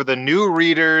like, for the new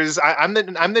readers, I'm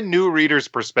the new reader's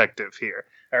perspective here.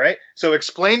 All right, so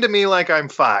explain to me like I'm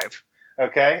 5.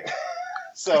 Okay.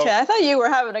 Okay, I thought you were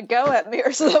having a go at me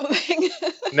or something.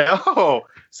 No.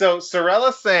 So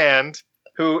Sarella Sand,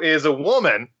 who is a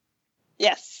woman,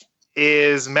 yes,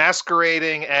 is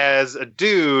masquerading as a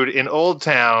dude in Old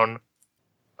Town.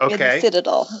 Okay. In the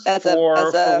Citadel.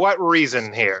 For what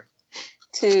reason here?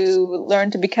 To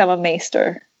learn to become a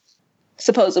maester.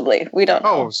 Supposedly. We don't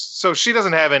know. Oh, so she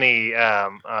doesn't have any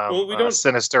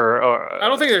sinister... I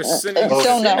don't think there's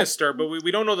sinister, but we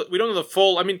don't know the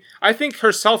full... I mean, I think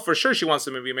herself, for sure, she wants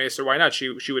to be a maester. Why not?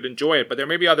 She would enjoy it, but there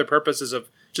may be other purposes of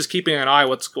just keeping an eye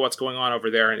what's going on over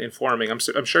there and informing.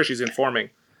 I'm sure she's informing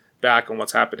back on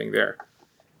what's happening there.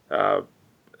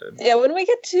 Yeah, when we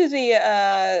get to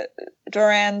the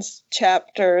Doran's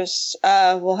chapters,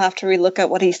 we'll have to relook at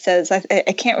what he says. I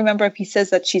can't remember if he says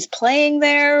that she's playing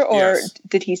there, or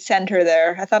did he send her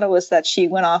there? I thought it was that she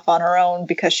went off on her own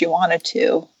because she wanted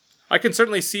to. I can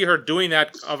certainly see her doing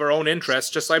that of her own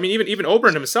interest. Even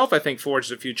Oberyn himself, I think,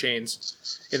 forged a few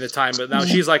chains in the time, but now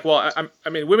she's like, well,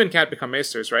 women can't become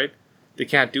maesters, right? They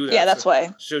can't do that. Yeah, that's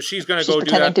why. So she's going to go do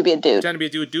that. Pretending to be a dude. Pretend to be a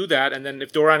dude, do that, and then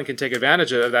if Doran can take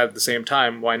advantage of that at the same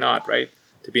time, why not, right?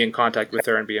 To be in contact with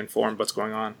her and be informed what's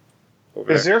going on over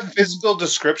Is there a physical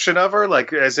description of her?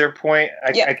 Like, is there a point...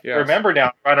 I remember now,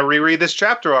 I'm trying to reread this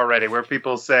chapter already, where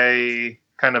people say,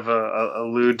 kind of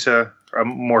allude to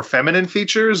more feminine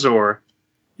features, or...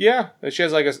 Yeah, she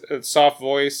has like a soft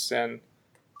voice and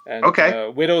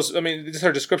widows... I mean, just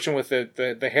her description with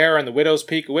the hair and the widow's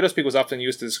peak. Widow's peak was often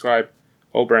used to describe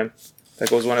Oberyn. That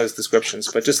was one of his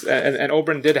descriptions. But just and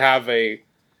Oberyn did have a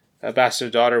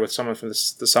bastard daughter with someone from the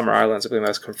Summer Islands. I think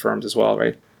that's confirmed as well,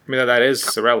 right? I mean, that is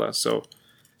Sarella, so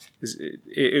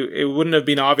it wouldn't have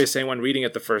been obvious to anyone reading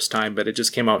it the first time, but it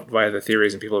just came out via the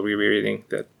theories and people rereading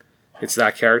that it's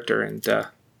that character. And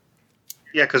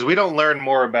yeah, because we don't learn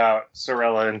more about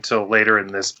Sarella until later in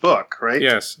this book, right?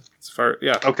 Yes.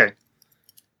 Okay.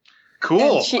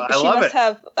 Cool. And she love must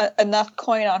have enough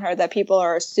coin on her that people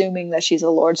are assuming that she's a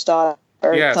lord's daughter.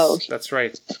 Yes, that's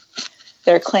right.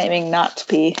 They're claiming not to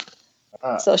be.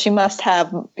 So she must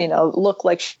have, look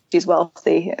like she's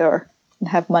wealthy or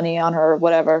have money on her or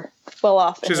whatever. Well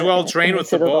off. She's well trained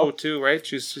with the bow too, right?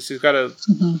 She's got a,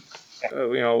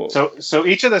 So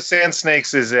each of the sand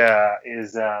snakes has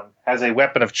a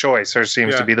weapon of choice. Hers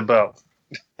seems to be the bow.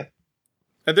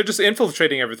 And they're just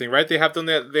infiltrating everything, right? They have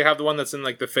the one that's in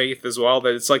like the faith as well.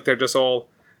 That it's like they're just all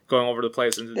going over the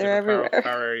place into different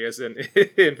power areas and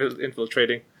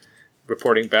infiltrating,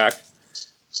 reporting back.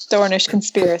 Dornish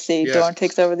conspiracy. Yeah. Dorn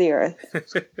takes over the earth.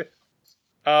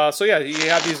 You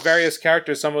have these various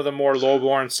characters. Some of them more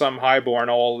lowborn, some highborn,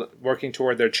 all working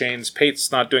toward their chains.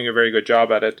 Pate's not doing a very good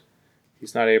job at it.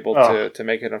 He's not able to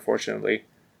make it, unfortunately.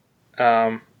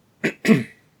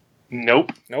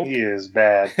 Nope. He is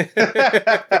bad.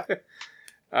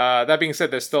 That being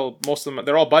said, there's still most of them.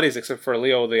 They're all buddies except for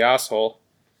Leo the asshole,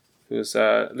 who's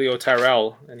Leo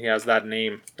Tyrell, and he has that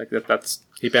name. Like that's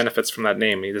he benefits from that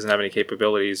name. He doesn't have any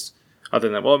capabilities other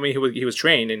than he was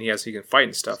trained and he can fight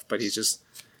and stuff, but he's just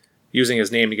using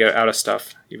his name to get out of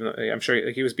stuff. Even though I'm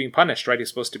sure he was being punished, right? He's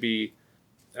supposed to be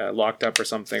locked up or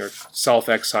something, or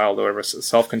self-exiled or whatever,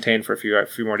 self-contained for a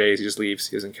few more days. He just leaves.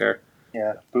 He doesn't care.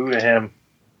 Yeah, boo to him.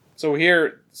 So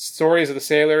here, stories of the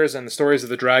sailors and the stories of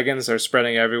the dragons are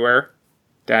spreading everywhere.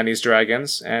 Dany's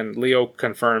dragons, and Leo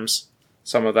confirms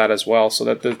some of that as well. So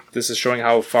that this is showing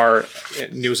how far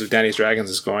news of Dany's dragons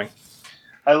is going.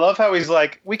 I love how he's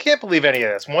like, we can't believe any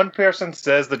of this. One person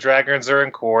says the dragons are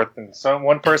in Korth, and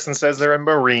one person says they're in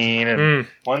Marine, and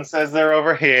one says they're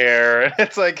over here. And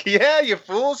it's like, yeah, you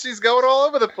fool, she's going all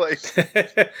over the place.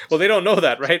 Well, they don't know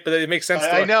that, right? But it makes sense.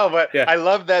 I know, but yeah. I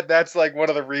love that. That's like one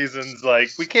of the reasons. Like,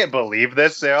 we can't believe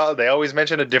this. They always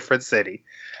mention a different city.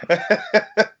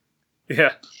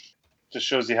 Yeah, just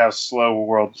shows you how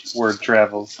slow word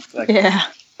travels. Like, yeah,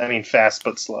 I mean, fast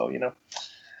but slow. You know.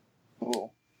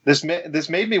 Cool. This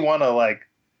made me want to, like,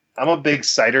 I'm a big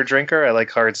cider drinker. I like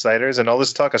hard ciders, and all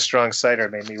this talk of strong cider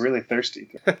made me really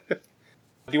thirsty. Do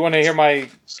you want to hear my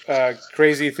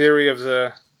crazy theory of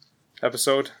the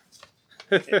episode?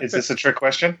 Is this a trick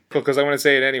question? Because I want to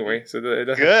say it anyway. So good.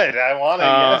 I want to.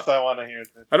 Yes, I want to hear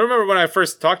this. I don't remember when I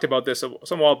first talked about this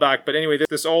some while back, but anyway,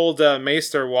 this old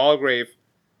Maester Walgrave,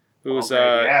 who's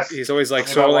yes. he's always like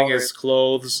soiling his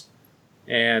clothes,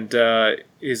 and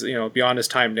he's beyond his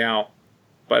time now.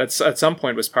 But at some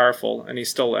point was powerful, and he's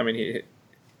still. I mean,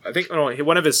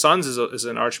 one of his sons is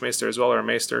an archmaester as well, or a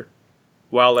maester.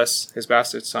 Wallace, his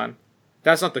bastard son.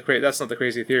 That's not the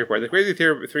crazy theory part. The crazy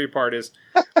theory part is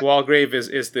Walgrave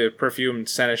is the perfumed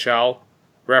Seneschal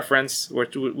reference,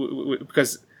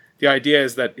 because the idea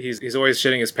is that he's always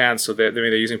shitting his pants, so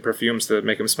they're using perfumes to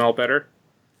make him smell better.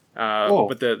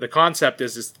 But the concept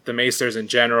is the maesters in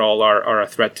general are a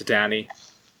threat to Dany.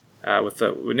 With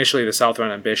initially the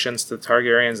Southron ambitions to the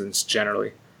Targaryens, and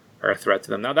generally are a threat to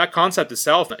them. Now, that concept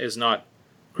itself is not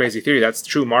crazy theory. That's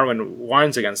true. Marwyn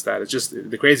warns against that. It's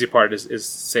just the crazy part is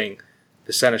saying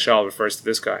the Seneschal refers to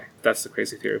this guy. That's the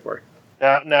crazy theory part.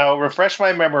 Now refresh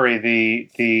my memory.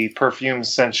 The perfumed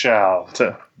Seneschal.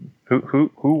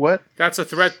 Who? What? That's a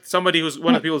threat. Somebody who's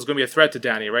one of the people who's going to be a threat to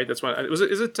Dany, right? That's one. Is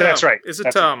it? That's right. Is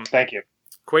it? Thank you.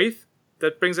 Quaithe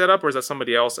that brings that up, or is that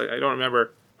somebody else? I don't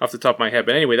remember off the top of my head.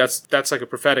 But anyway, that's like a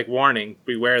prophetic warning.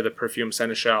 Beware the perfumed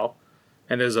Seneschal.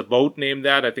 And there's a boat named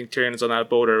that. I think Tyrion's on that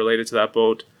boat or related to that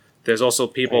boat. There's also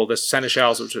people, the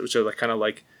Seneschals, which are kind of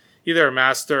like either a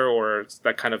master or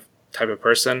that kind of type of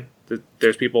person.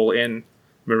 There's people in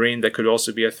Marine that could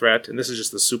also be a threat. And this is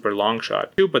just a super long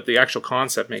shot too, but the actual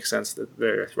concept makes sense that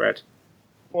they're a threat.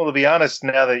 Well, to be honest,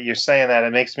 now that you're saying that,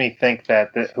 it makes me think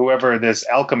that whoever this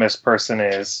alchemist person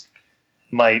is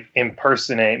might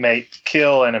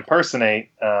kill and impersonate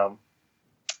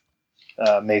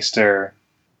Maester,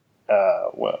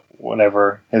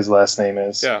 whatever his last name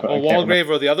is. Yeah, well, Walgrave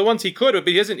or the other ones, he could, but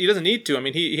he doesn't need to. I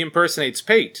mean, he impersonates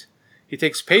Pate. He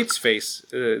takes Pate's face.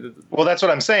 Well, that's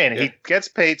what I'm saying. Yeah. He gets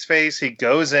Pate's face, he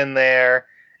goes in there,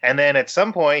 and then at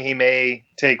some point he may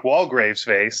take Walgrave's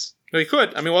face. No, he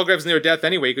could. I mean, Walgrave's near death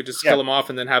anyway. He could just kill him off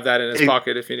and then have that in his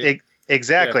pocket if he needed.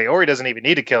 Exactly. Yeah. Or he doesn't even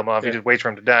need to kill him off. He just waits for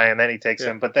him to die, and then he takes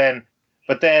him. But then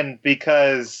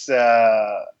because...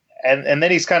 And then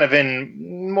he's kind of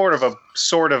in more of a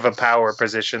sort of a power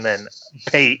position than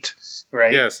Pate,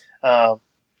 right? Yes. And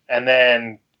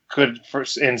then could,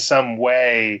 in some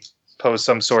way, pose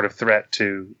some sort of threat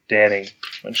to Dany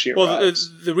when she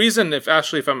arrives. Well, the reason, if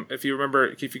you remember,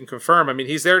 if you can confirm, I mean,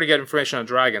 he's there to get information on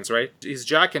dragons, right? He's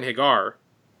Jack and Hagar,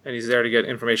 and he's there to get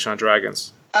information on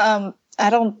dragons. I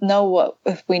don't know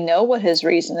if we know what his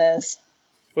reason is.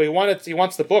 Well, he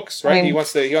wants the books, right? I mean, he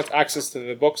wants access to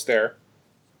the books there.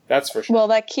 That's for sure. Well,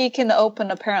 that key can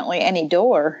open apparently any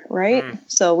door, right?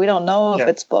 So we don't know if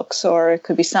it's books or it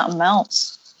could be something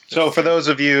else. So for those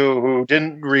of you who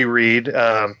didn't reread,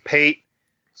 Maester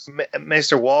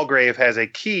Walgrave has a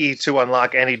key to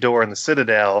unlock any door in the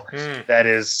Citadel that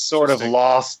is sort of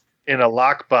lost in a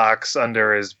lockbox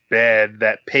under his bed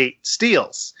that Pate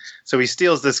steals. So he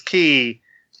steals this key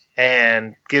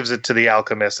and gives it to the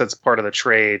alchemist. That's part of the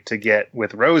trade to get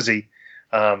with Rosie.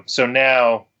 So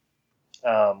now...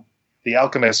 the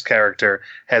alchemist character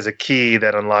has a key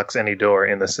that unlocks any door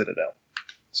in the Citadel.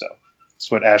 So that's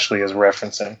what Ashley is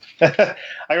referencing.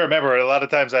 I remember a lot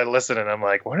of times I listen and I'm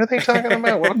like, what are they talking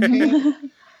about? What key?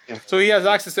 So he has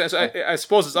access to... So I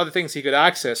suppose there's other things he could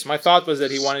access. My thought was that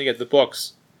he wanted to get the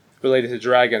books related to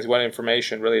dragons. He wanted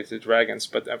information related to dragons.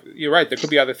 But you're right, there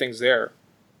could be other things there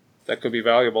that could be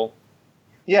valuable.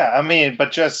 Yeah, I mean,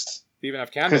 but just They even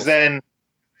have candles.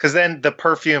 Because then the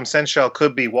perfume Seneschal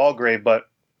could be Walgrave, but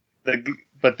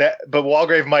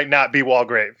Walgrave might not be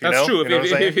Walgrave. That's true.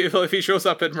 You know If he shows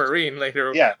up at Marine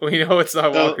later, yeah. we know it's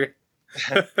not Walgrave.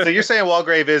 So you're saying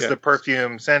Walgrave is the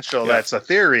perfume Seneschal? Yeah. That's a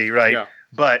theory, right? Yeah.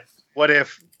 But what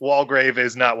if Walgrave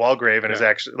is not Walgrave and is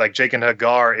actually like Jaqen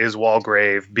H'ghar is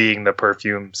Walgrave being the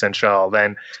perfume Seneschal?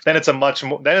 Then it's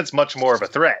much more of a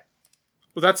threat.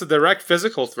 Well, that's a direct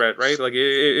physical threat, right? Like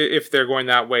if they're going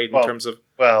that way in terms of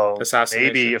assassination.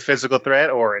 Maybe a physical threat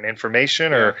or an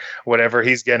information or whatever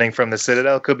he's getting from the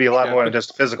Citadel could be a lot more than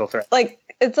just a physical threat. Like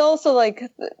it's also like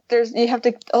you have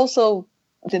to also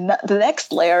the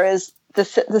next layer is the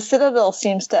Citadel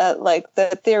seems to like the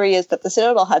theory is that the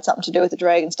Citadel had something to do with the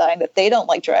dragons dying, that they don't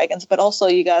like dragons, but also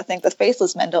you got to think the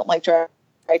Faceless Men don't like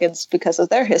dragons because of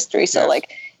their history. So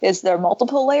like, is there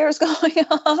multiple layers going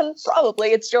on? Probably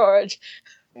it's George.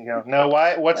 You go. No,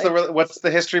 why? What's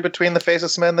the history between the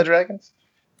Faceless Men and the dragons?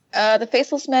 The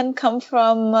Faceless Men come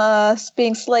from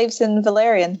being slaves in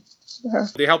Valerian.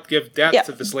 They helped give death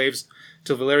to the slaves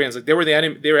to Valerians. Like they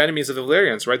were enemies of the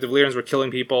Valerians, right? The Valerians were killing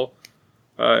people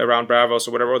around Bravos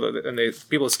or whatever, and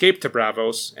people escaped to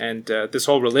Bravos, and this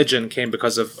whole religion came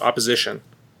because of opposition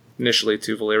initially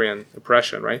to Valerian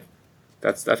oppression, right?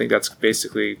 I think that's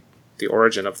basically the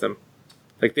origin of them.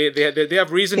 Like they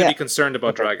have reason to be concerned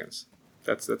about dragons.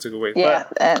 That's a good way. Yeah,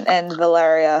 and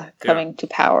Valeria coming to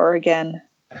power again.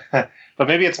 But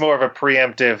maybe it's more of a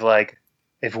preemptive, like,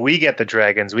 if we get the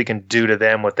dragons, we can do to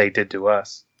them what they did to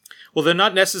us. Well, they're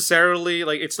not necessarily,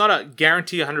 like, it's not a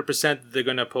guarantee 100% that they're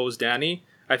going to oppose Dany.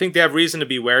 I think they have reason to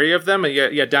be wary of them. And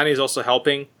yet Dany is also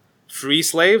helping free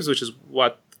slaves, which is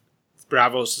what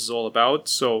Bravos is all about.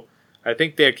 So I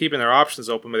think they're keeping their options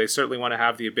open, but they certainly want to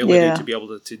have the ability to be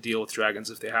able to deal with dragons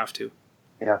if they have to.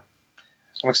 Yeah.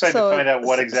 I'm excited to find out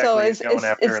what exactly he's going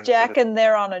after. Is Jaqen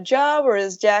there on a job, or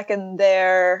is Jaqen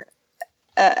there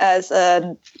as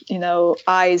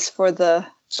eyes for the?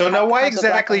 So now, why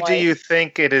exactly do you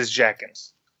think it is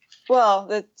Jaqen? Well,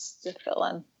 it's just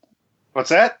villain. What's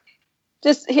that?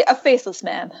 Just a faceless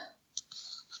man.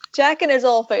 Jaqen is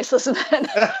all faceless men.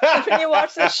 When you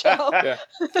watch this show,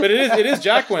 but it is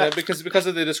Jaqen because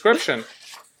of the description.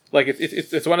 Like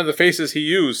it's one of the faces he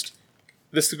used.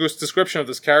 This description of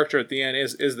this character at the end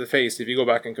is the face. If you go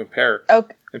back and compare,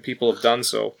 and people have done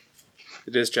so,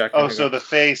 it is Jaqen. Oh, so the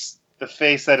face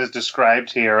that is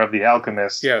described here of the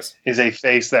alchemist, is a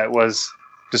face that was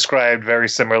described very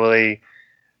similarly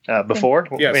before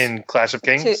in Clash of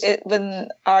Kings. When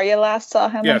Arya last saw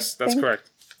him. Yes, that's correct.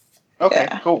 Okay,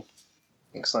 cool,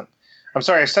 excellent. I'm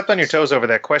sorry, I stepped on your toes over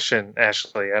that question,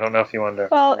 Ashley. I don't know if you wanted to.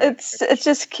 Well, it's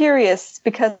just curious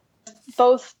because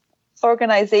both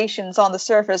organizations on the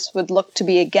surface would look to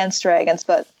be against dragons,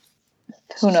 but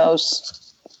who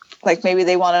knows? Like maybe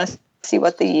they want to see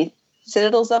what the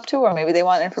Citadel's up to, or maybe they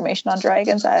want information on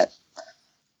dragons.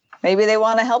 Maybe they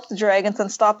want to help the dragons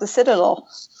and stop the Citadel.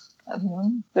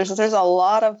 There's a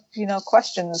lot of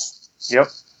questions. Yep,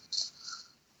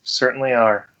 certainly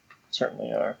are.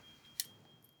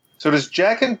 So does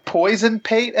Jaqen poison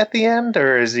Pate at the end,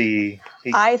 or is he?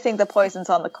 I think the poison's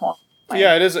on the coin.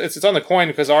 Yeah, it is. It's on the coin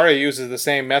because Arya uses the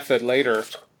same method later.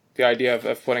 The idea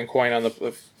of putting poison on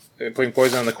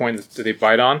the coin that they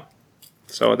bite on.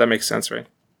 So that makes sense, right?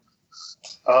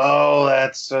 Oh,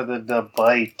 that's the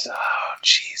bite. Oh,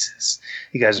 Jesus!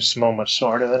 You guys are so much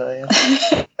smarter than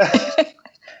I am.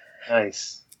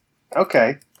 Nice.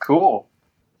 Okay. Cool.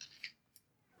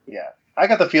 Yeah, I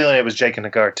got the feeling it was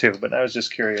Jaqen H'ghar too, but I was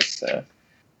just curious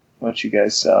what you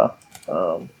guys saw.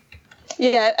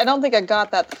 Yeah, I don't think I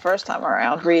got that the first time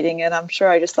around reading it. I'm sure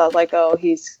I just thought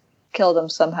he's killed him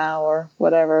somehow or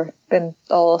whatever, been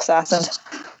all assassin.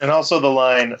 And also the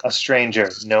line, "A stranger,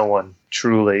 no one,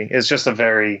 truly," is just a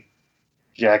very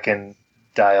Jaqen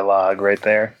dialogue right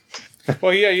there.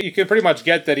 Well, yeah, you can pretty much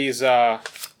get that he's. Well,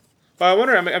 I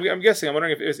wonder. I'm guessing. I'm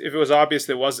wondering if it was obvious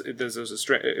that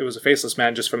it was a faceless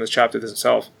man just from this chapter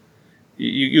itself.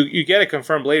 You get it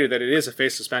confirmed later that it is a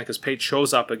faceless man because Pate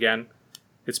shows up again.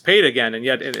 It's Pate again, and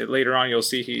yet later on you'll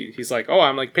see he's like, "Oh,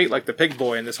 I'm like Pate, like the pig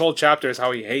boy," and this whole chapter is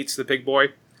how he hates the pig boy,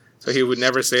 so he would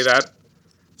never say that.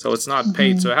 So it's not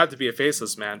Pate, so it had to be a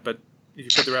faceless man. But if you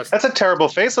put the rest, that's a terrible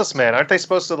faceless man. Aren't they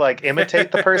supposed to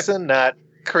imitate the person, not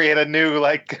create a new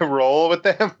role with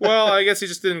them? Well, I guess he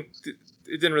just didn't.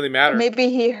 It didn't really matter.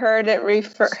 Maybe he heard it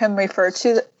referred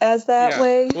to as that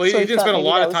way. Well, he didn't spend a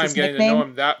lot of time getting to know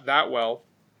him that well.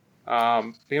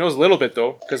 He knows a little bit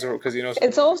though, because he knows.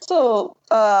 It's also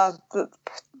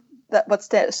what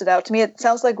stood out to me. It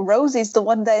sounds like Rosie's the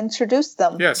one that introduced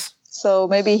them. Yes. So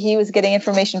maybe he was getting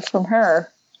information from her.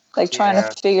 like trying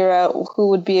to figure out who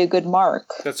would be a good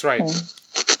mark. That's right.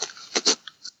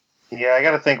 Yeah, I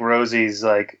got to think Rosie's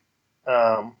like,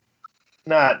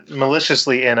 not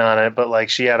maliciously in on it, but like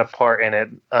she had a part in it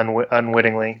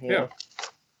unwittingly. You know?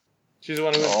 She's the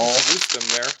one who introduced them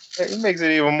there. It makes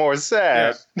it even more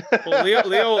sad. Yeah. Well,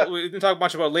 Leo, we didn't talk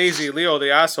much about lazy Leo,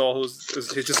 the asshole, he's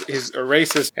a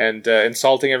racist and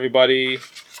insulting everybody.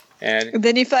 And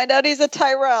then you find out he's a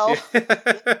Tyrell.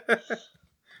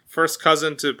 First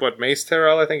cousin to Mace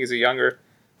Tyrell, I think he's a younger.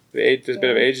 There's a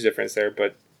bit of age difference there,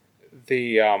 but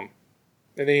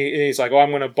and then he's like,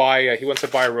 I'm going to buy. He wants to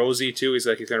buy Rosie too. He's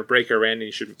like, he's going to break her in, and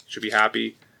he should be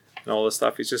happy, and all this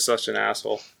stuff. He's just such an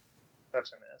asshole.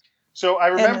 Such an asshole. So I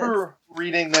remember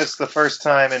reading this the first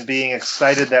time and being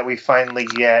excited that we finally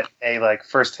get a like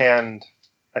firsthand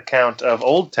account of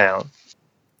Old Town.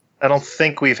 I don't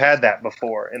think we've had that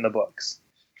before in the books,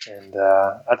 and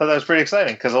I thought that was pretty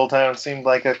exciting because Old Town seemed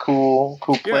like a cool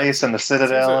place, and the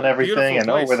Citadel and everything, and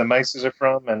where the Micers are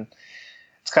from, and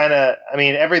it's kind of, I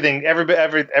mean,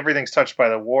 everything's touched by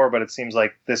the war, but it seems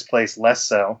like this place less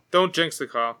so. Don't jinx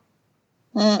it, Kyle.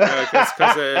 Because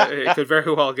it could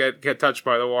very well get touched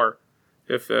by the war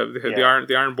if the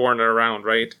Ironborn are around,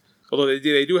 right? Although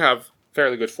they do have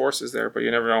fairly good forces there, but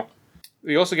you never know.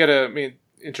 You also get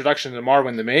introduction to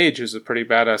Marwyn the Mage, who's a pretty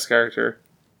badass character.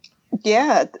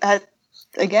 Yeah,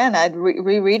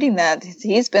 rereading that,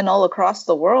 he's been all across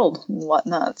the world and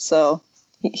whatnot, so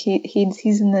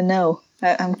he's in the know.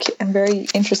 I'm very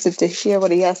interested to hear what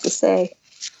he has to say.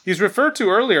 He's referred to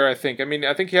earlier, I think. I mean,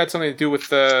 I think he had something to do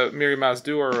with Miri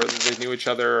Mazdur, or they knew each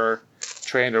other, or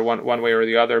trained, or one way or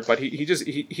the other. But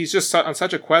he's just on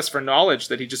such a quest for knowledge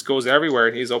that he just goes everywhere,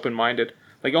 and he's open-minded.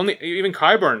 Like even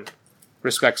Qyburn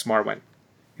respects Marwyn.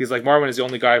 He's like, Marwyn is the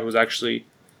only guy who's actually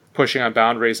pushing on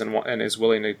boundaries and is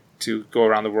willing to go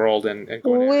around the world and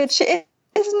go. Which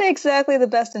isn't exactly the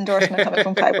best endorsement coming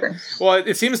from Qyburn. Well,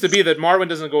 it seems to be that Marwyn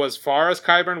doesn't go as far as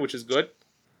Qyburn, which is good.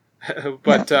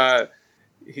 But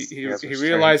he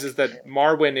realizes that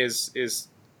Marwyn is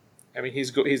I mean,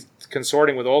 he's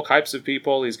consorting with all types of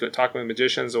people. He's talking with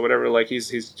magicians or whatever. Like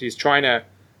he's trying to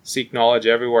seek knowledge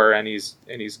everywhere, and he's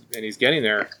getting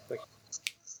there. Like,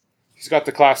 he's got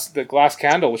the glass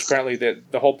candle, which apparently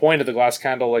the whole point of the glass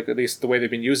candle, like at least the way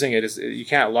they've been using it, is you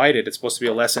can't light it. It's supposed to be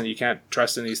a lesson. You can't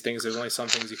trust in these things. There's only some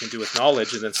things you can do with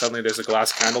knowledge, and then suddenly there's a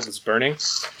glass candle that's burning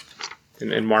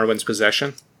in Marwyn's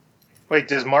possession. Wait,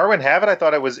 does Marwyn have it? I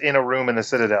thought it was in a room in the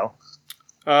Citadel.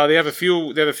 They have a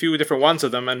few different ones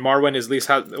of them, and Marwyn is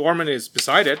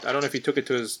beside it. I don't know if he took it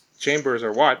to his chambers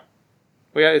or what.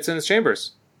 Well, yeah, it's in his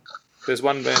chambers. There's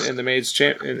one in the mage's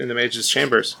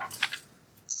chambers.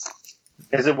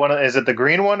 Is it the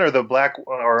green one or the black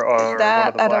or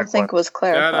that one of the I black don't think was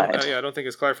clarified. I don't think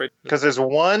it's clarified. Because there's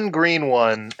one green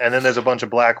one and then there's a bunch of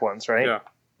black ones, right? Yeah.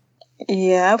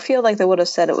 Yeah, I feel like they would have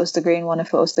said it was the green one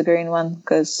if it was the green one,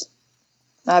 because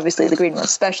obviously the green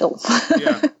one's special.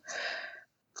 Yeah.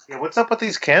 Yeah. What's up with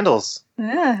these candles?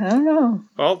 Yeah, I don't know.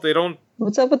 Well, they don't.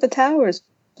 What's up with the towers?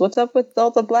 What's up with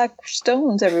all the black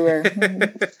stones everywhere? I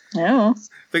don't know.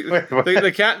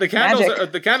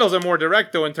 The candles are more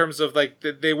direct, though, in terms of like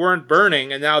they weren't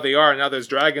burning and now they are. Now there's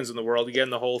dragons in the world. Again,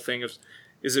 the whole thing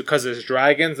is it because there's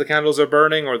dragons the candles are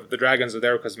burning, or the dragons are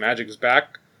there because magic is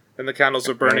back and the candles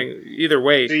are burning? Right. Either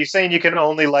way. So you're saying you can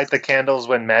only light the candles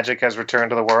when magic has returned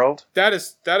to the world? That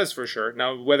is for sure.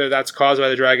 Now, whether that's caused by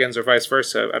the dragons or vice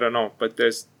versa, I don't know. But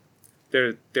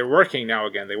they're working now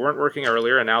again. They weren't working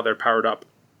earlier, and now they're powered up.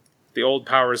 The old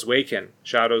powers waken,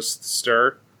 shadows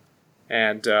stir,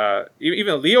 and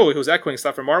even Leo, who's echoing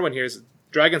stuff from Marwyn here, is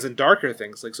dragons and darker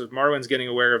things. Like, so Marwyn's getting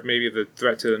aware of maybe the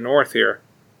threat to the north here.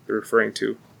 They're referring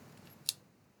to.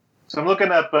 So I'm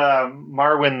looking up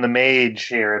Marwyn the Mage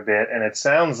here a bit, and it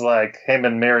sounds like him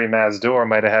and Mary Mazdur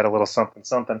might have had a little something.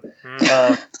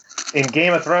 In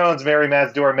Game of Thrones, Mary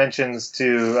Mazdur mentions to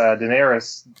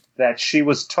Daenerys that she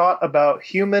was taught about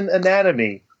human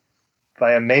anatomy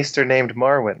by a maester named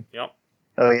Marwyn. Yep.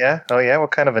 Oh yeah.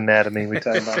 What kind of anatomy are we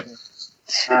talking about?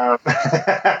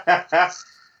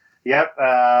 Yep.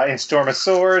 In Storm of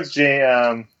Swords,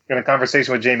 in a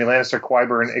conversation with Jaime Lannister,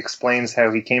 Qyburn explains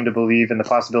how he came to believe in the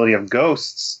possibility of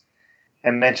ghosts,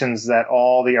 and mentions that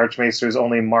all the Archmaesters,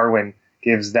 only Marwyn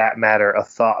gives that matter a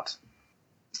thought.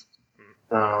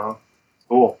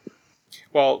 Cool.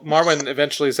 Well, Marwyn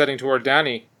eventually is heading toward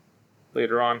Dany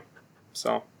later on,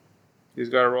 so he's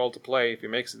got a role to play if he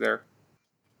makes it there.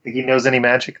 Think he knows any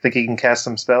magic? Think he can cast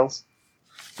some spells?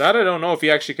 That I don't know if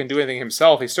he actually can do anything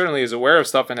himself. He certainly is aware of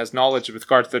stuff and has knowledge with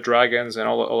regard to the dragons and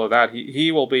all of that.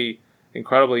 He will be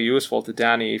incredibly useful to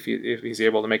Dany if he's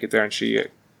able to make it there, and she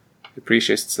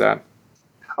appreciates that.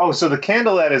 Oh, so the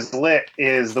candle that is lit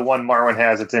is the one Marwyn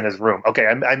has that's in his room. Okay,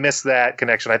 I missed that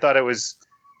connection. I thought it was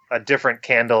a different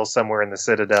candle somewhere in the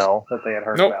Citadel that they had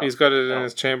heard about. Nope, he's got it in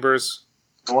his chambers.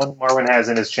 The one Marwyn has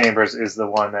in his chambers is the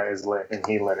one that is lit, and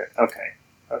he lit it. Okay,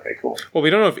 cool. Well, we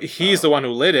don't know if he's the one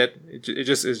who lit it.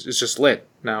 It's just lit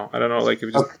now. I don't know, like if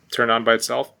it just turned on by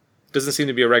itself. It doesn't seem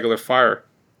to be a regular fire.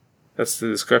 That's the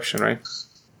description, right?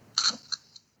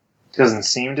 Doesn't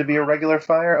seem to be a regular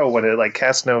fire. Oh, what, it like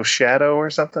casts no shadow or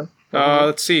something?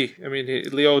 Let's see. I mean,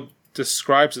 Leo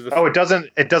describes it.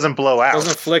 It doesn't blow out. It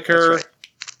doesn't flicker. Right.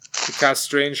 It casts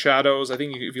strange shadows. I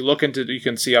think if you look into it, you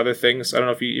can see other things. I don't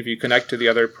know if you connect to the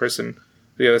other person,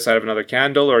 the other side of another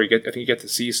candle, or I think you get to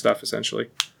see stuff essentially.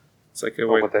 It's like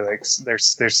what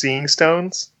they're seeing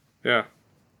stones. Yeah.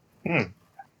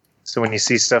 So when you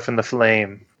see stuff in the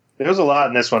flame, there's a lot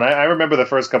in this one. I remember the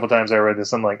first couple times I read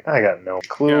this, I'm like, I got no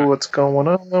clue what's going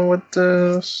on with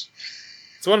this.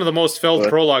 It's one of the most filled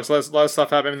prologues. A lot of stuff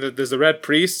happening. There's the Red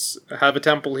Priests have a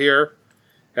temple here,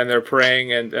 and they're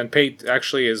praying, and Pate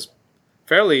actually is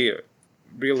fairly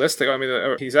realistic. I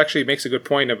mean, he actually makes a good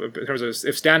point in terms of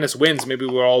if Stannis wins, maybe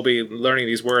we'll all be learning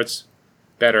these words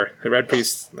better. The Red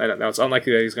Priests, I don't know, it's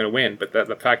unlikely that he's going to win, but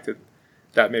the fact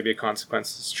that may be a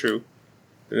consequence is true.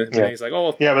 And he's like,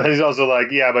 oh... Yeah, but he's also like,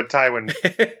 but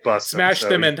Tywin busted smashed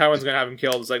him, and Tywin's going to have him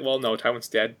killed. It's like, well, no, Tywin's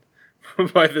dead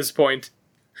by this point.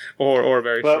 Or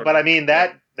very short. But I mean,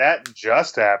 that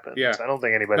just happened. Yeah. I don't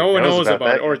think anybody no one knows about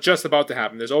that. it, or it's just about to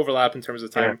happen. There's overlap in terms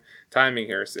of timing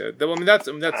here. So, I mean, that's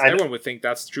everyone would think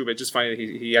that's true, but just finding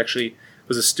that he actually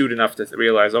was astute enough to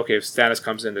realize, okay, if Stannis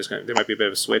comes in, there might be a bit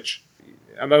of a switch.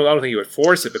 I don't think he would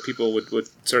force it, but people would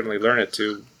certainly learn it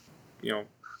to,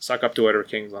 suck up to whatever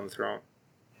king's on the throne.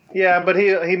 Yeah, but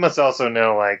he must also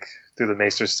know, like, through the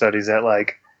Maester studies, that,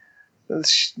 like,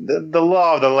 the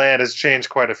law of the land has changed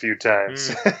quite a few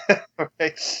times.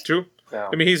 Right? True. No.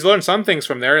 I mean, he's learned some things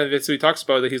from there. And he talks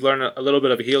about that he's learned a little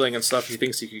bit of healing and stuff. He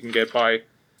thinks he can get by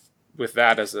with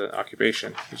that as an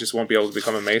occupation. He just won't be able to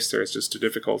become a maester. It's just too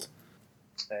difficult.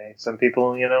 Hey, some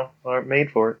people, aren't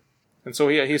made for it. And so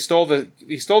he stole the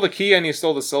key and he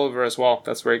stole the silver as well.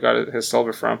 That's where he got his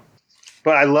silver from.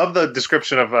 But I love the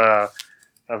description of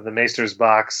the Maester's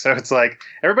box. So it's like,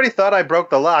 everybody thought I broke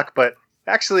the lock, but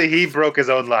actually he broke his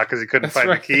own lock because he couldn't find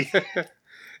the key.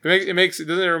 Doesn't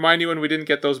it remind you when we didn't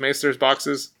get those Maester's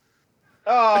boxes?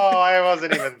 Oh, I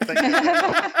wasn't even thinking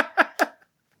about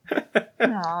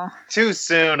Too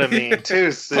soon,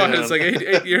 too soon. Well, it's like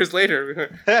 8 years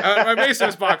later. My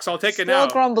Maester's box, I'll take it now.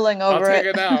 Still grumbling over I'll take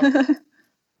it now.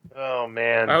 Oh,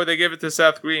 man. Why would they give it to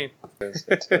Seth Green?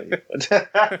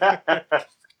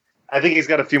 I think he's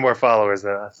got a few more followers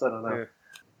than us. I don't know.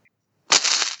 Yeah.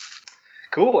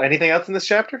 Cool. Anything else in this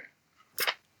chapter?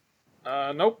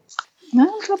 Nope.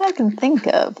 Not what I can think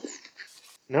of.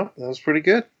 Nope, that was pretty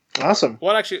good. Awesome.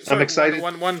 Well, actually, I'm excited.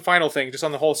 One final thing, just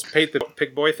on the whole Pate the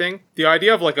Pig Boy thing. The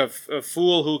idea of like a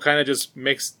fool who kind of just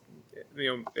makes,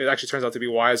 it actually turns out to be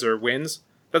wiser wins.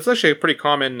 That's actually a pretty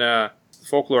common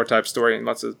folklore type story in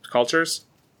lots of cultures.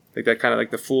 Like that kind of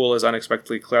like the fool is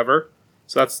unexpectedly clever.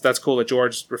 So that's cool that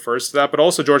George refers to that. But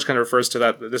also George kind of refers to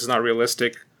that this is not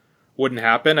realistic, wouldn't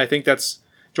happen. I think that's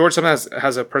George sometimes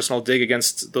has a personal dig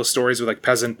against those stories with like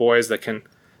peasant boys that can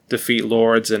defeat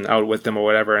lords and outwit them or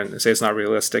whatever and say it's not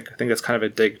realistic. I think that's kind of a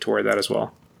dig toward that as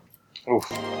well. Oof.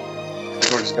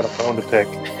 George's got a bone to pick.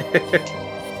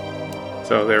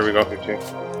 So there we go.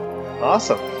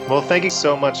 Awesome. Well, thank you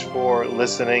so much for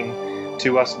listening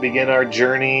to us begin our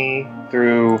journey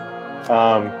through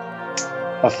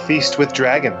a feast with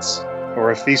dragons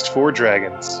or a feast for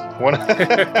dragons.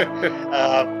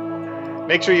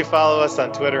 Make sure you follow us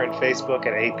on Twitter and Facebook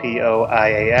at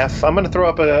APOIAF. I'm going to throw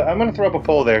up a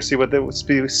poll there. See what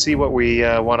we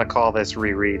want to call this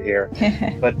reread here.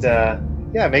 But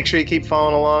make sure you keep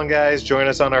following along, guys. Join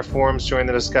us on our forums. Join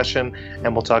the discussion,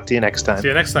 and we'll talk to you next time. See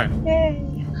you next time. Yay.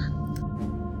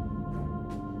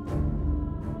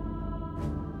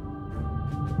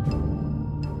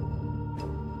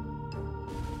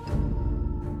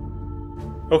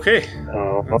 Okay.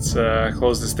 Let's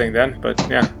close this thing then. But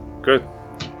yeah, good.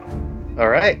 All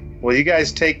right. Well, you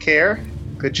guys take care.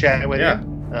 Good chatting with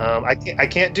you. I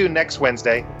can't do next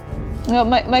Wednesday. No,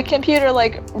 my computer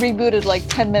rebooted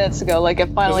 10 minutes ago. It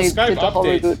finally did the whole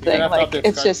reboot thing.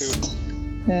 It's just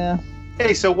yeah.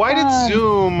 Hey, so why did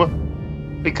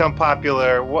Zoom become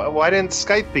popular? Why didn't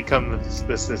Skype become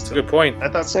the system? Good point. I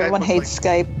thought everyone hates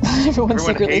Skype. Everyone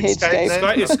secretly hates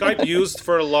Skype. Is Skype used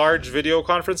for large video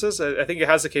conferences? I think it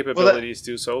has the capabilities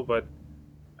to do so, but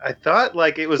I thought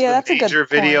it was the major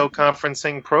video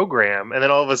conferencing program, and then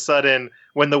all of a sudden,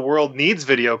 when the world needs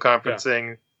video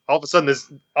conferencing, all of a sudden this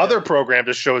other program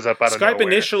just shows up out of nowhere. Skype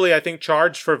initially, I think,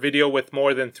 charged for video with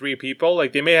more than 3 people.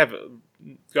 Like, they may have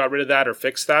got rid of that or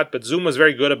fixed that, but Zoom was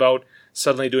very good about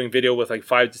suddenly doing video with like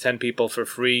 5 to 10 people for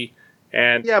free.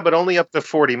 And yeah, but only up to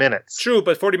 40 minutes. True,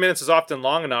 but 40 minutes is often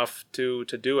long enough to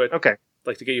do it. Okay.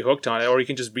 Like, to get you hooked on it, or you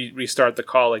can just restart the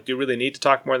call. Like, do you really need to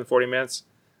talk more than 40 minutes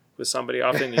with somebody?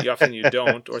 Often you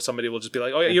don't, or somebody will just be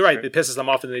like, oh, yeah, you're right. It pisses them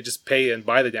off, and they just pay and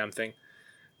buy the damn thing.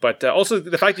 But also,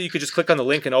 the fact that you could just click on the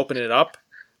link and open it up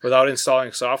without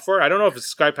installing software, I don't know if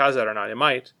Skype has that or not. It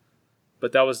might,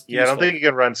 but that was useful. I don't think you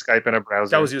can run Skype in a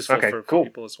browser. That was useful for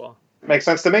people as well. Makes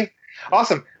sense to me.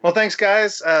 Awesome. Well, thanks,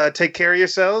 guys. Take care of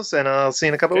yourselves, and I'll see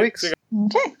you in a couple of weeks.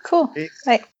 Okay, cool. Peace.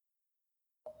 Bye.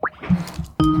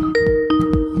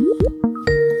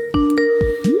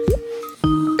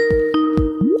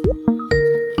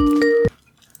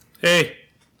 Hey.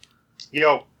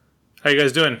 Yo. How you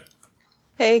guys doing?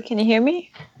 Hey, can you hear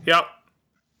me? Yep.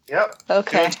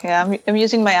 Okay. Good. Yeah, I'm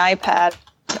using my iPad.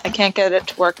 I can't get it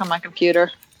to work on my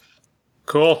computer.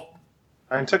 Cool.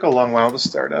 It took a long while to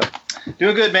start up.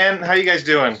 Doing good, man. How you guys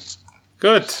doing?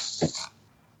 Good.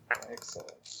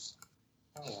 Excellent.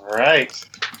 All right.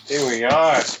 Here we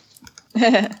are.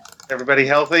 Everybody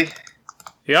healthy?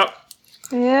 Yep.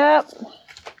 Yep.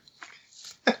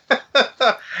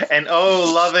 And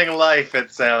loving life,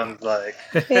 it sounds like.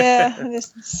 Yeah,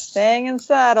 just staying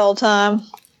inside all the time.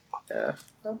 Yeah.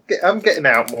 I'm getting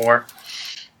out more.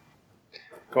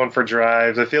 Going for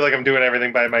drives. I feel like I'm doing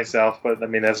everything by myself, but I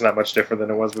mean, that's not much different than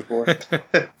it was before.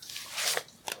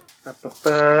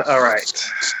 All right.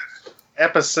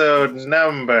 Episode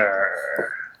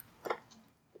number.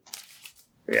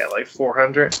 Yeah, like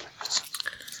 400.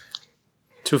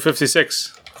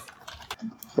 256.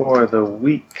 For the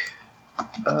week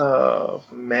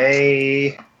of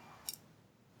May.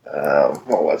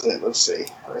 What was it? Let's see.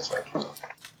 Where's my calendar?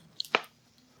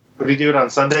 Would we do it on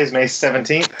Sundays, May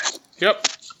 17th? Yep.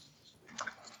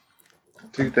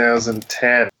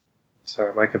 2010.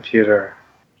 Sorry, my computer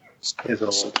is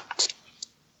old.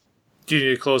 Do you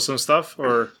need to close some stuff,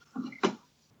 or?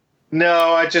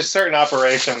 No, I just certain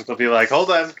operations will be like,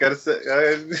 hold on, gotta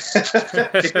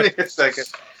give me a second.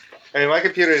 I mean, my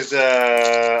computer is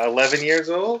 11 years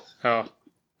old. Oh.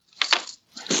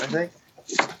 I think.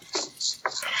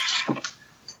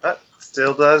 But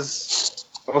still does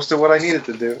most of what I needed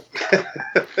to do.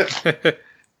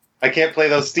 I can't play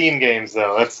those Steam games,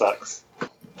 though. That sucks.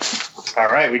 All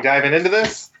right, we diving into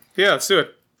this? Yeah, let's do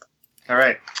it. All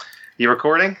right. You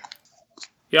recording?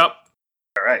 Yep.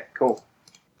 All right, cool.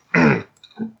 How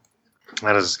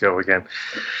does this go again?